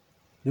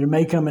 there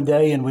may come a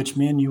day in which,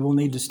 men, you will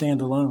need to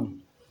stand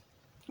alone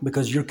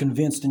because you're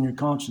convinced in your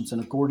conscience and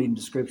according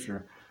to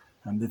Scripture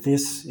that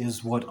this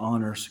is what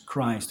honors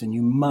Christ. And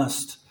you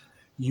must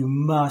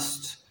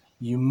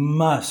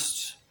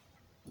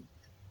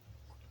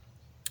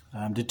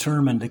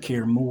determine to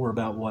care more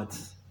about what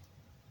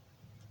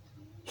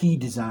He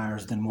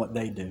desires than what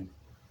they do.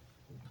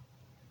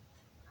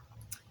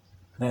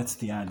 That's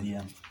the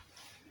idea.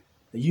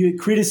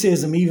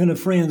 Criticism, even of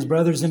friends,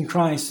 brothers in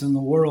Christ in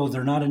the world,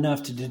 are not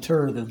enough to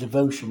deter the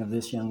devotion of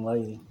this young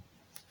lady.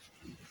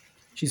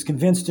 She's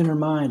convinced in her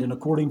mind and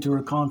according to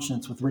her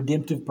conscience with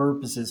redemptive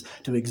purposes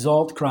to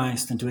exalt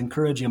Christ and to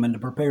encourage Him and to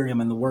prepare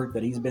Him in the work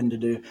that He's been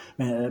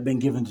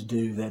given to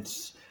do.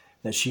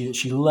 That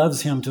she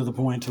loves Him to the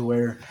point to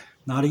where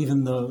not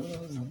even the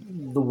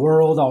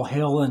world, all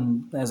hell,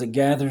 and as it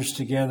gathers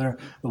together,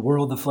 the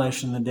world, the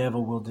flesh, and the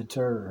devil will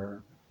deter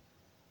her.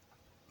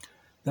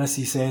 Thus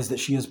He says that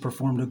she has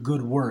performed a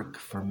good work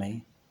for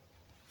me,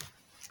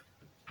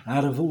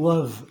 out of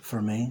love for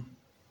me.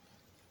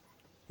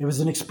 It was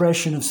an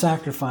expression of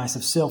sacrifice,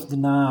 of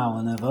self-denial,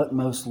 and of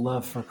utmost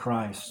love for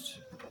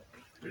Christ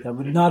that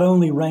would not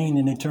only reign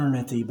in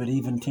eternity, but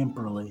even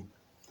temporally.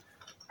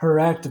 Her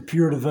act of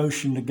pure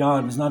devotion to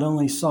God was not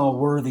only saw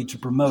worthy to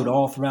promote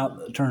all throughout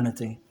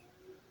eternity,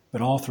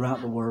 but all throughout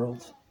the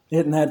world.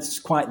 Isn't that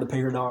quite the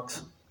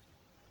paradox?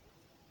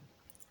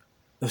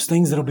 Those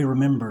things that will be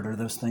remembered are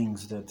those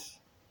things that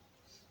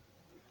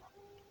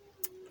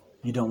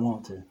you don't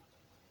want to.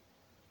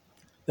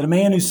 That a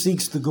man who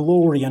seeks the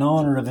glory and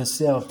honor of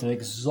himself, to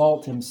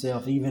exalt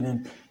himself,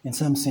 even in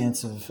some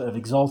sense of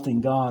exalting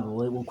God,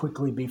 it will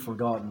quickly be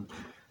forgotten.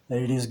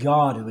 That it is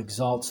God who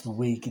exalts the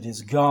weak. It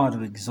is God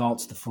who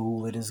exalts the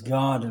fool. It is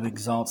God who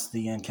exalts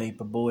the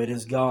incapable. It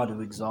is God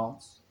who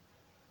exalts.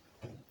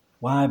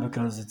 Why?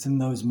 Because it's in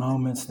those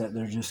moments that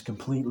they're just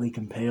completely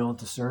compelled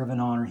to serve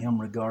and honor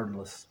Him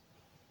regardless.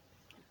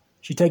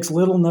 She takes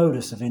little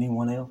notice of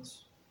anyone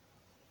else.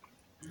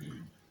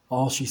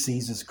 All she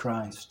sees is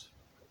Christ.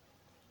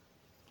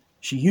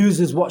 She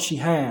uses what she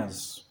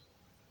has,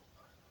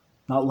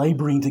 not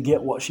laboring to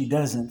get what she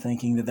doesn't,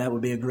 thinking that that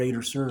would be a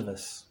greater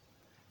service.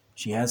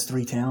 She has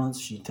 3 talents.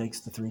 She takes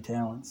the 3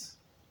 talents.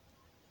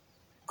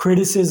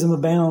 Criticism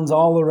abounds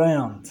all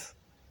around,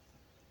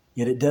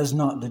 yet it does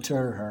not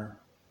deter her.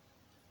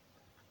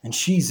 And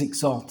she's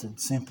exalted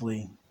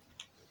simply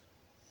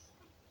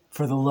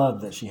for the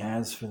love that she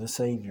has for the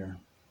Savior.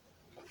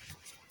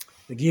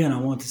 Again, I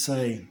want to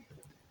say,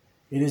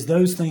 it is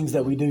those things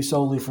that we do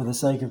solely for the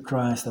sake of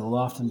Christ that will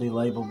often be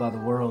labeled by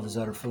the world as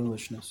utter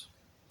foolishness.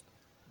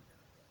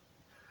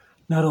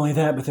 Not only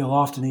that, but they'll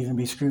often even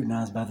be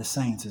scrutinized by the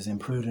saints as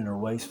imprudent or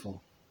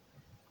wasteful.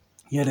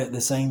 Yet at the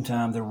same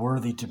time, they're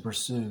worthy to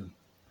pursue,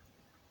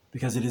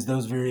 because it is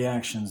those very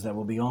actions that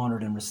will be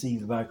honored and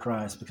received by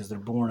Christ because they're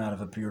born out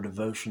of a pure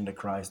devotion to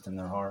Christ in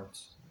their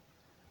hearts.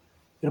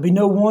 It'll be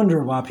no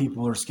wonder why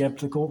people are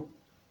skeptical.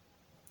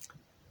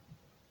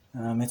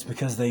 It's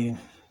because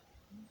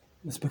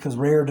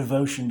rare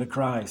devotion to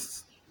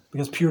Christ,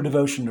 because pure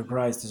devotion to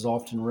Christ is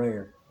often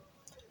rare.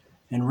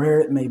 And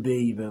rare it may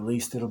be, but at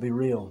least it'll be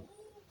real.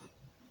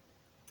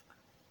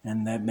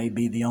 And that may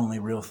be the only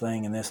real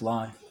thing in this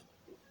life.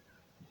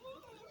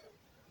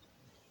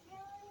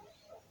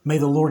 May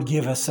the Lord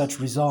give us such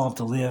resolve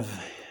to live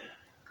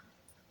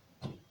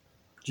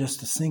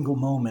just a single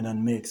moment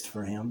unmixed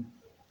for Him.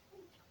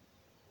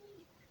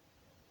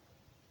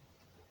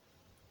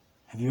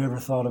 Have you ever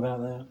thought about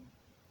that?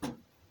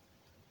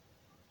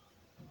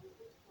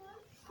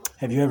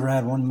 Have you ever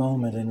had one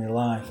moment in your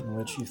life in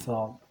which you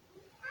thought,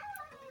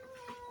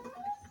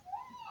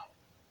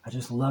 I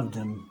just loved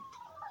Him.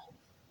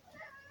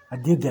 I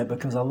did that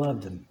because I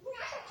loved Him.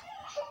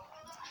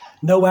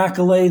 No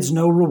accolades,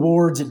 no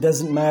rewards, it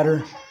doesn't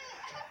matter.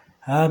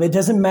 It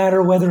doesn't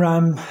matter whether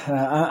I'm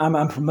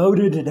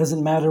promoted. It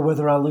doesn't matter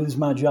whether I lose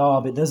my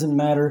job. It doesn't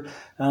matter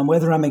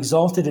whether I'm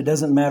exalted. It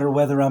doesn't matter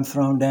whether I'm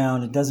thrown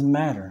down. It doesn't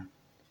matter.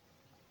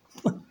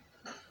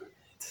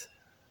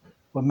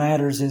 What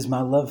matters is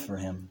my love for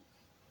Him.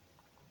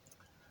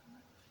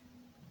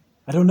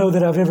 I don't know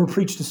that I've ever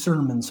preached a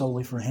sermon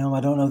solely for Him. I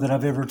don't know that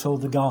I've ever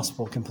told the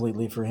gospel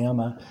completely for Him.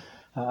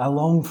 I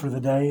long for the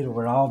day to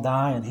where I'll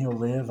die and He'll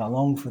live. I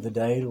long for the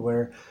day to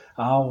where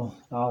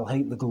I'll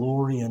hate the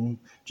glory and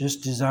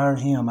just desire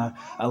Him.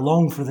 I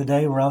long for the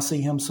day where I'll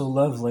see Him so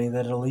lovely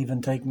that it'll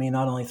even take me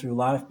not only through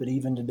life but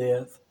even to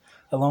death.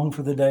 I long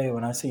for the day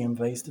when I see Him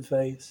face to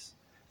face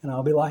and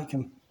I'll be like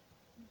Him.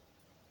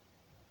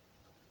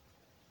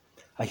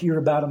 I hear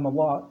about Him a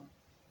lot.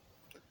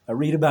 I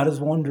read about His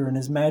wonder and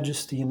His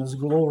majesty and His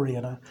glory,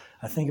 and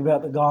I think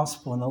about the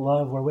gospel and the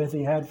love wherewith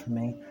He had for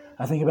me.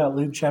 I think about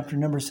Luke chapter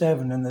number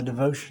 7 and the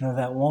devotion of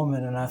that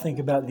woman, and I think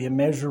about the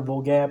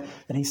immeasurable gap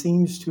that He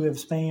seems to have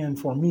spanned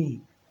for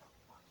me.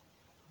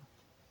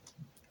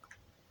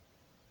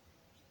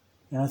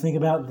 And I think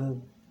about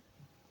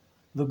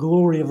the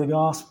glory of the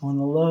gospel and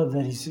the love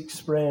that He's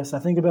expressed. I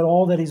think about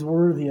all that He's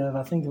worthy of.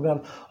 I think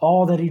about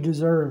all that He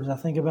deserves. I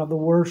think about the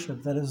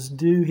worship that is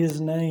due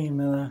His name,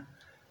 and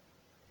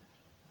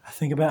I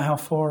think about how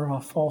far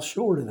I fall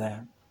short of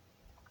that.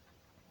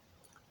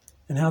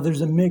 And how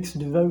there's a mixed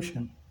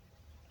devotion.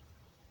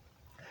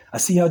 I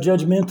see how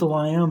judgmental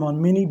I am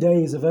on many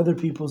days of other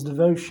people's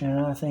devotion,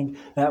 and I think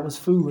that was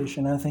foolish,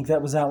 and I think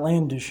that was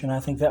outlandish, and I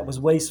think that was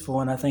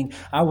wasteful, and I think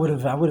I would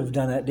have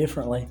done that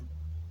differently.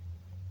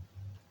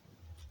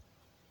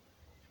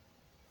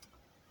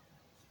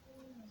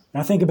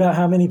 And I think about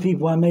how many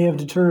people I may have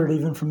deterred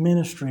even from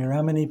ministry, or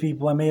how many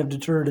people I may have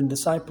deterred in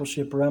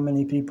discipleship, or how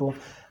many people,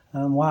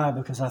 why?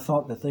 Because I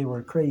thought that they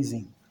were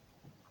crazy.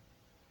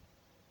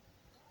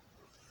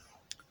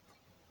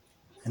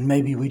 And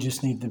maybe we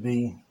just need to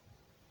be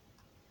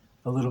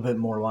a little bit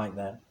more like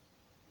that.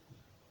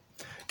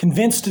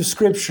 Convinced of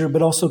Scripture,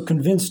 but also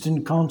convinced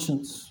in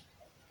conscience.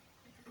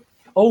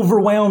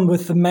 Overwhelmed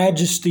with the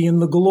majesty and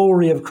the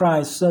glory of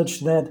Christ, such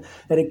that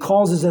it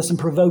causes us and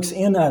provokes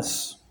in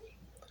us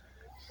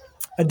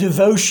a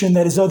devotion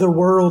that is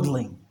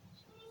otherworldly.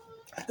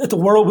 That the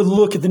world would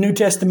look at the New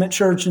Testament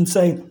church and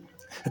say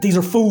that these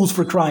are fools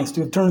for Christ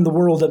who have turned the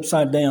world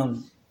upside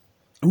down.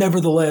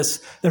 Nevertheless,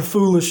 their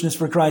foolishness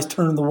for Christ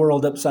turned the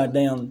world upside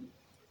down.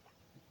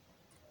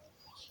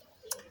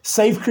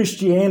 Safe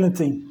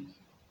Christianity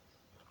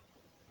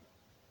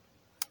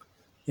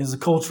is the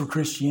cultural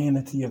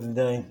Christianity of the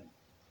day.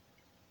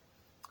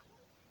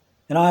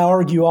 And I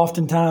argue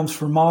oftentimes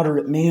for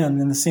moderate men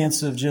in the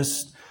sense of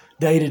just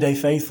day-to-day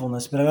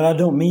faithfulness. But what I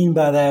don't mean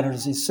by that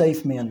is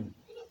safe men.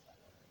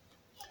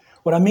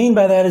 What I mean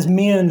by that is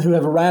men who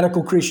have a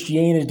radical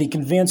Christianity,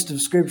 convinced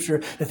of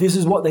Scripture that this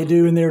is what they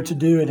do and they're to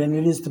do it, and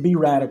it is to be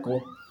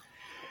radical.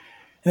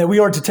 And that we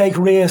are to take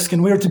risk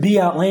and we are to be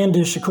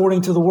outlandish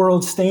according to the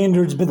world's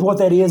standards, but what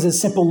that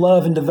is simple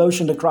love and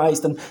devotion to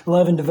Christ, and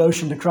love and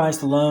devotion to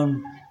Christ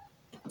alone.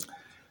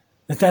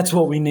 That's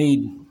what we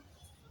need.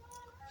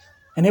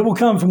 And it will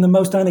come from the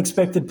most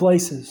unexpected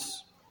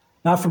places.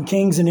 Not from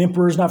kings and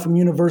emperors, not from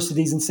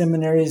universities and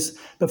seminaries,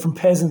 but from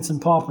peasants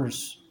and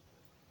paupers.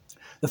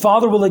 The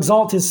Father will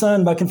exalt His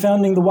Son by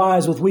confounding the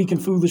wise with weak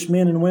and foolish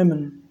men and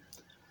women.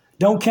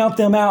 Don't count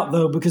them out,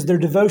 though, because their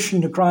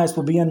devotion to Christ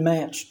will be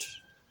unmatched,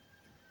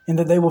 and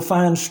that they will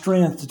find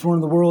strength to turn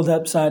the world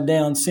upside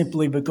down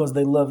simply because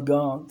they love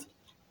God.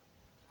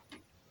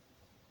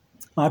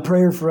 My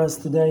prayer for us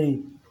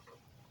today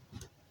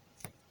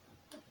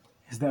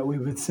is that we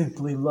would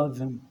simply love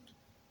Him.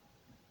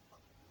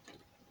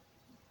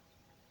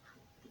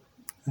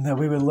 And that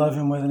we would love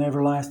Him with an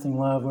everlasting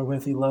love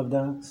wherewith He loved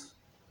us.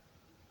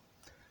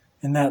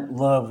 And that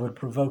love would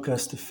provoke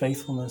us to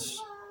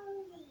faithfulness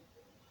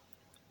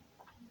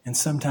and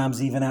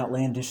sometimes even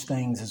outlandish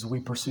things as we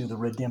pursue the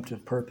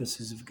redemptive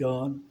purposes of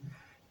God.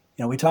 You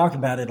know, we talk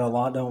about it a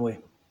lot, don't we?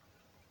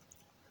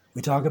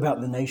 We talk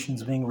about the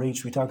nations being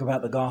reached. We talk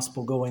about the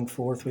gospel going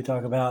forth. We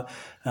talk about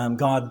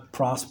God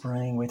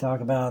prospering. We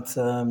talk about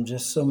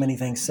just so many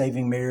things,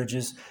 saving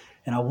marriages.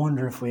 And I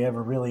wonder if we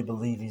ever really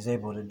believe He's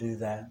able to do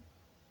that.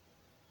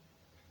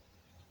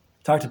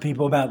 Talk to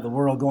people about the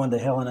world going to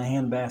hell in a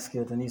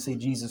handbasket, and you see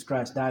Jesus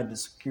Christ died to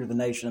secure the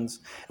nations.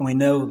 And we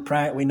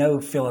know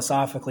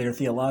philosophically or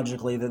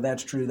theologically that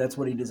that's true. That's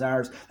what He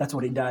desires. That's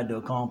what He died to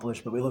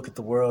accomplish. But we look at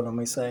the world and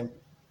we say,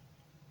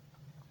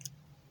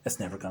 that's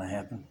never going to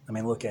happen. I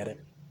mean, look at it.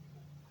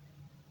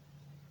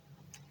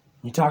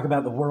 You talk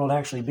about the world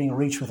actually being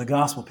reached with the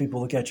gospel, people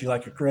look at you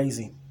like you're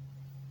crazy.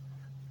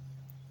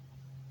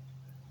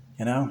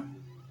 You know?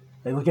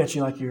 They look at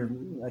you like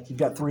you've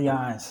got 3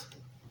 eyes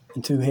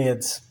and 2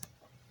 heads.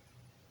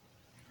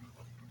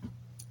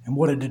 And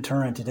what a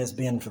deterrent it has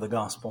been for the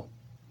gospel.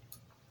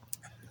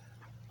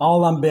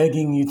 All I'm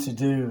begging you to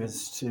do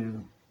is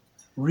to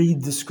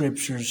read the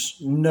Scriptures,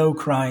 know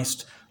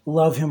Christ,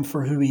 love Him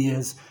for who He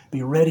is,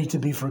 be ready to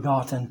be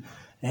forgotten,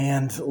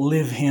 and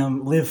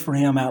live for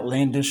Him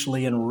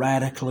outlandishly and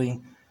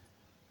radically,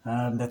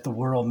 that the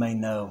world may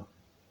know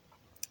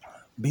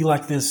Be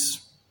like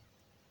this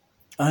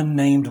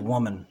unnamed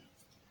woman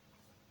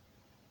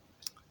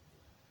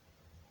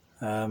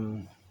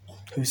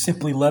who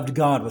simply loved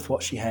God with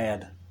what she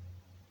had,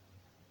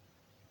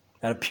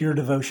 out of pure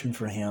devotion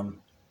for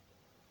Him,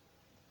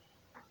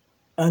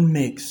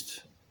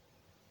 unmixed.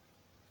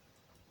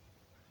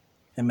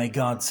 And may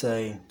God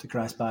say to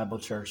Christ Bible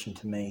Church and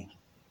to me,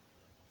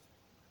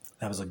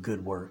 that was a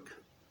good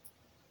work.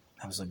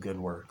 That was a good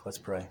work. Let's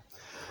pray.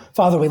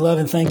 Father, we love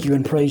and thank you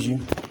and praise you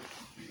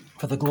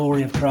for the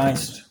glory of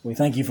Christ. We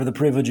thank you for the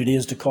privilege it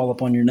is to call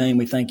upon your name.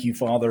 We thank you,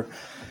 Father,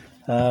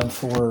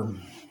 for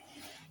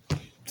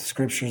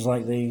scriptures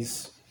like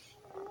these.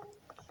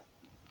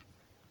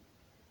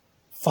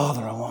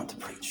 Father, I want to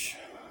preach.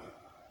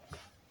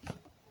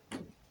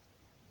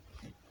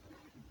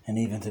 And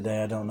even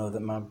today, I don't know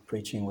that my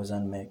preaching was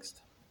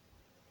unmixed.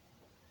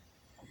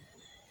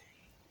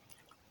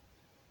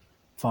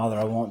 Father,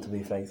 I want to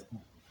be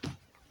faithful.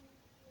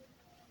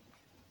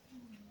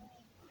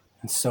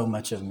 And so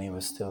much of me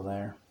was still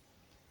there.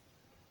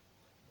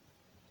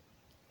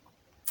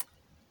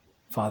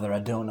 Father, I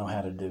don't know how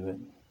to do it.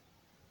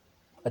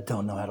 I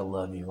don't know how to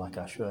love you like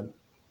I should.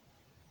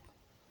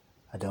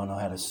 I don't know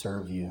how to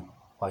serve you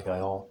like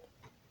I ought.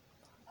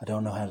 I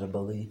don't know how to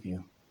believe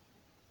you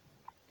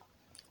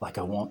like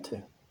I want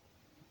to.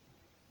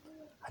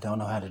 I don't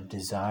know how to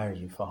desire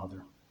you,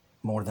 Father,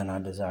 more than I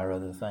desire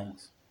other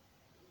things.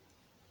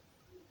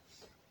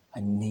 I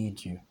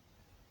need you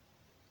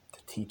to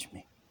teach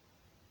me.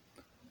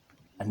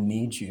 I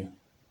need you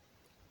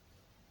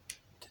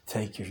to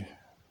take your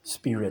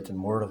Spirit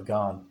and Word of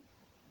God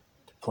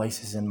to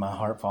places in my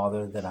heart,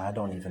 Father, that I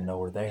don't even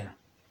know are there.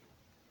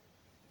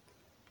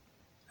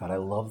 God, I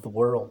love the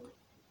world.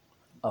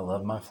 I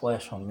love my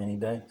flesh on many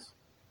days.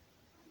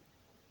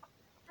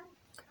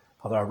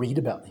 Father, I read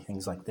about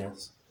things like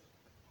this,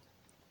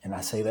 and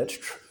I say that's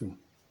true.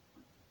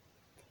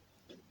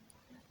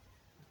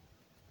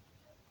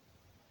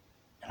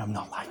 And I'm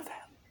not like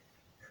that.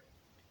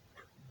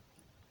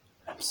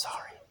 I'm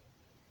sorry.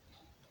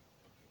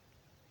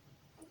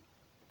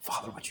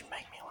 Father, would you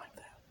make me like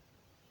that?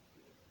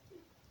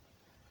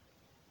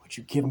 Would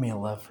you give me a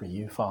love for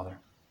you, Father,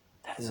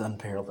 that is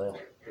unparalleled?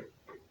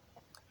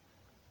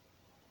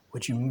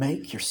 Would you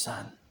make your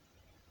Son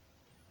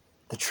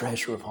the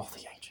treasure of all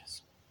the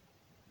ages?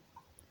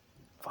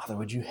 Father,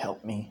 would you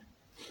help me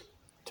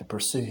to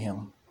pursue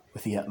him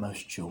with the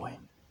utmost joy?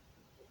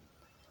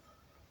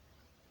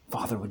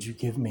 Father, would you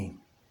give me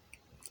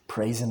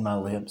praise in my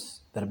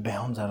lips that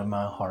abounds out of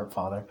my heart,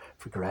 Father,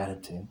 for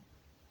gratitude?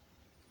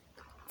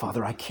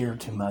 Father, I care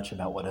too much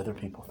about what other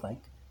people think.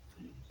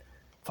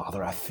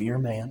 Father, I fear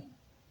man.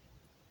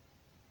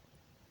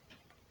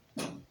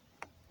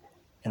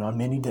 And on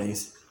many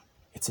days,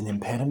 it's an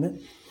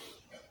impediment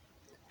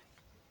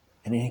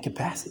and it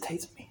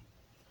incapacitates me.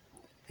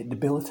 It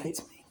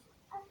debilitates me.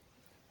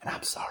 And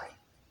I'm sorry.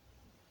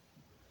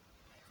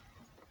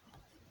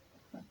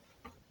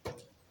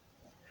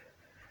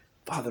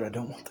 Father, I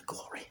don't want the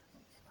glory.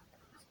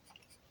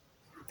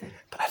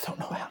 But I don't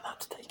know how not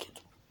to take it.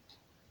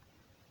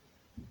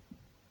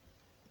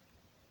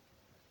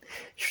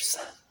 Your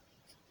Son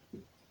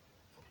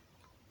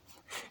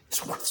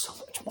is worth so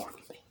much more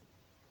than me.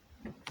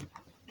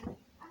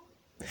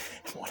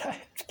 And what I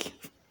have to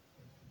give.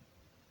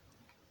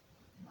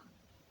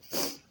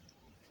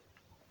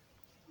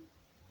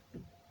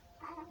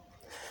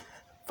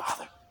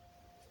 Father,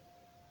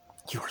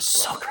 you are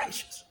so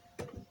gracious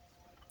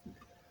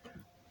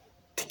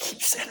to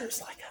keep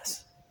sinners like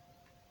us.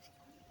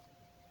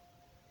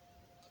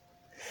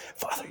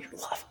 Father, your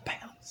love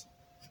abounds.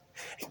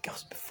 It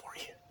goes before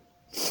you.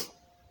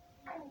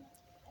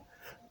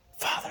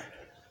 Father,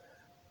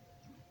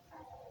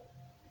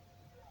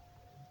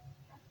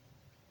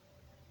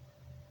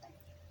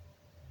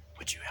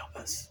 would you help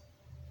us?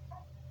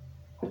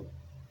 Would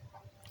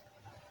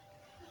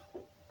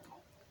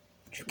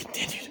you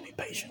continue to be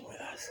patient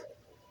with us?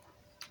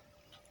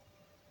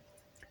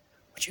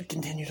 Would you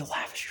continue to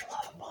lavish your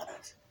love upon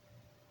us?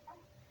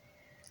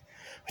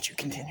 Would you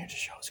continue to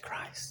show us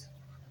Christ?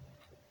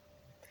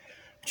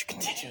 Would you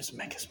continue to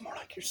make us more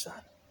like your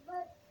Son?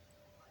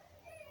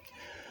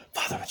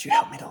 Father, would you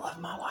help me to love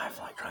my wife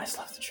like Christ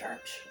loved the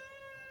church?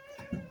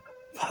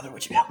 Father,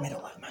 would you help me to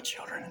love my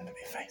children and to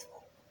be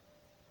faithful?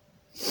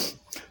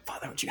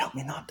 Father, would you help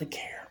me not to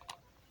care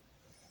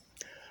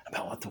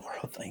about what the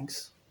world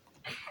thinks,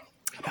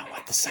 about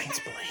what the saints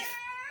believe?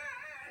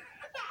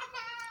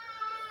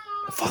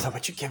 But Father,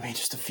 would you give me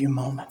just a few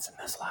moments in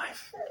this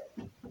life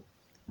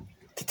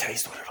to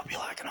taste what it'll be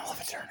like in all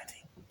of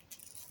eternity?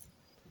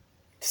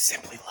 To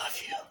simply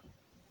love you,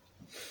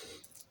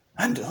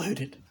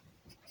 undiluted,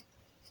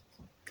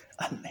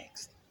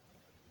 unmixed,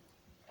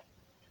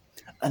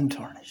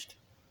 untarnished.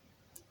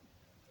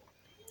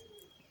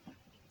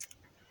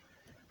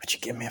 Would you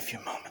give me a few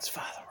moments,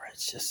 Father, where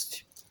it's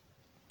just,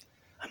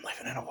 I'm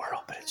living in a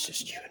world, but it's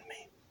just you and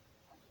me.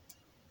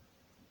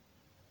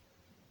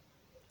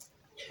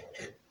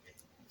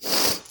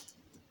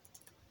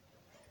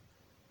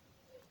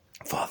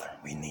 Father,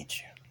 we need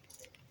you.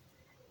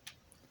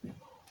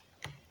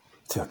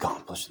 to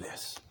accomplish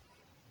this.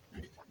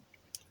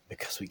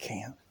 Because we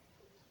can't.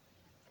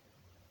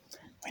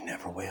 We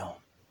never will.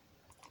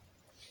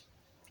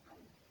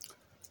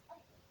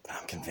 But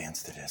I'm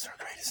convinced it is our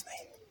greatest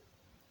need.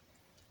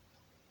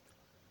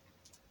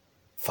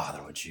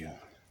 Father, would you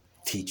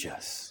teach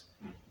us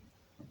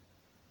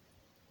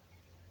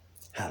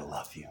how to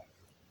love you?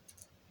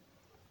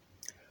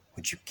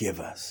 Would you give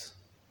us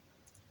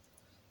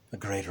a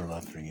greater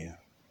love for you?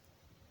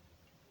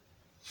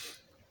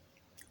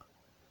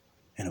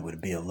 And it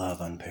would be a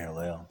love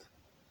unparalleled,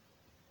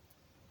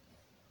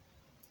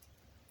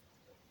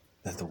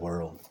 that the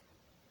world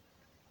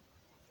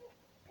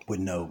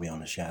would know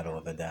beyond a shadow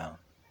of a doubt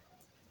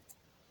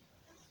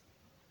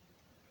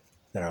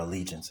that our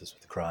allegiance is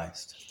with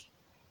Christ.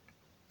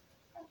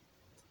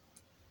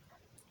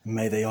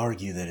 May they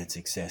argue that it's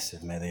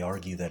excessive. May they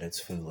argue that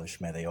it's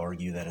foolish. May they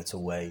argue that it's a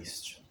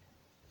waste.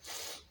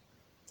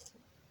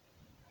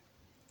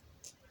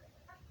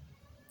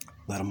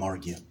 Let them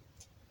argue.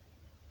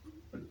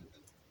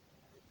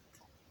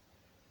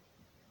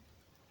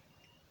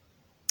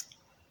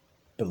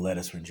 But let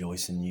us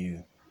rejoice in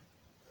you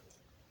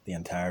the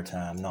entire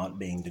time, not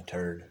being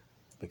deterred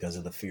because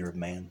of the fear of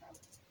man.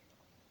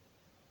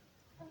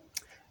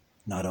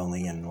 Not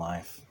only in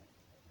life,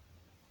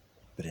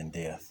 but in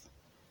death.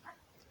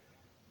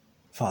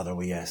 Father,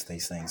 we ask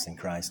these things in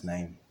Christ's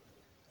name,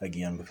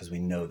 again, because we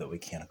know that we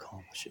can't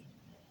accomplish it.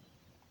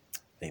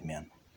 Amen.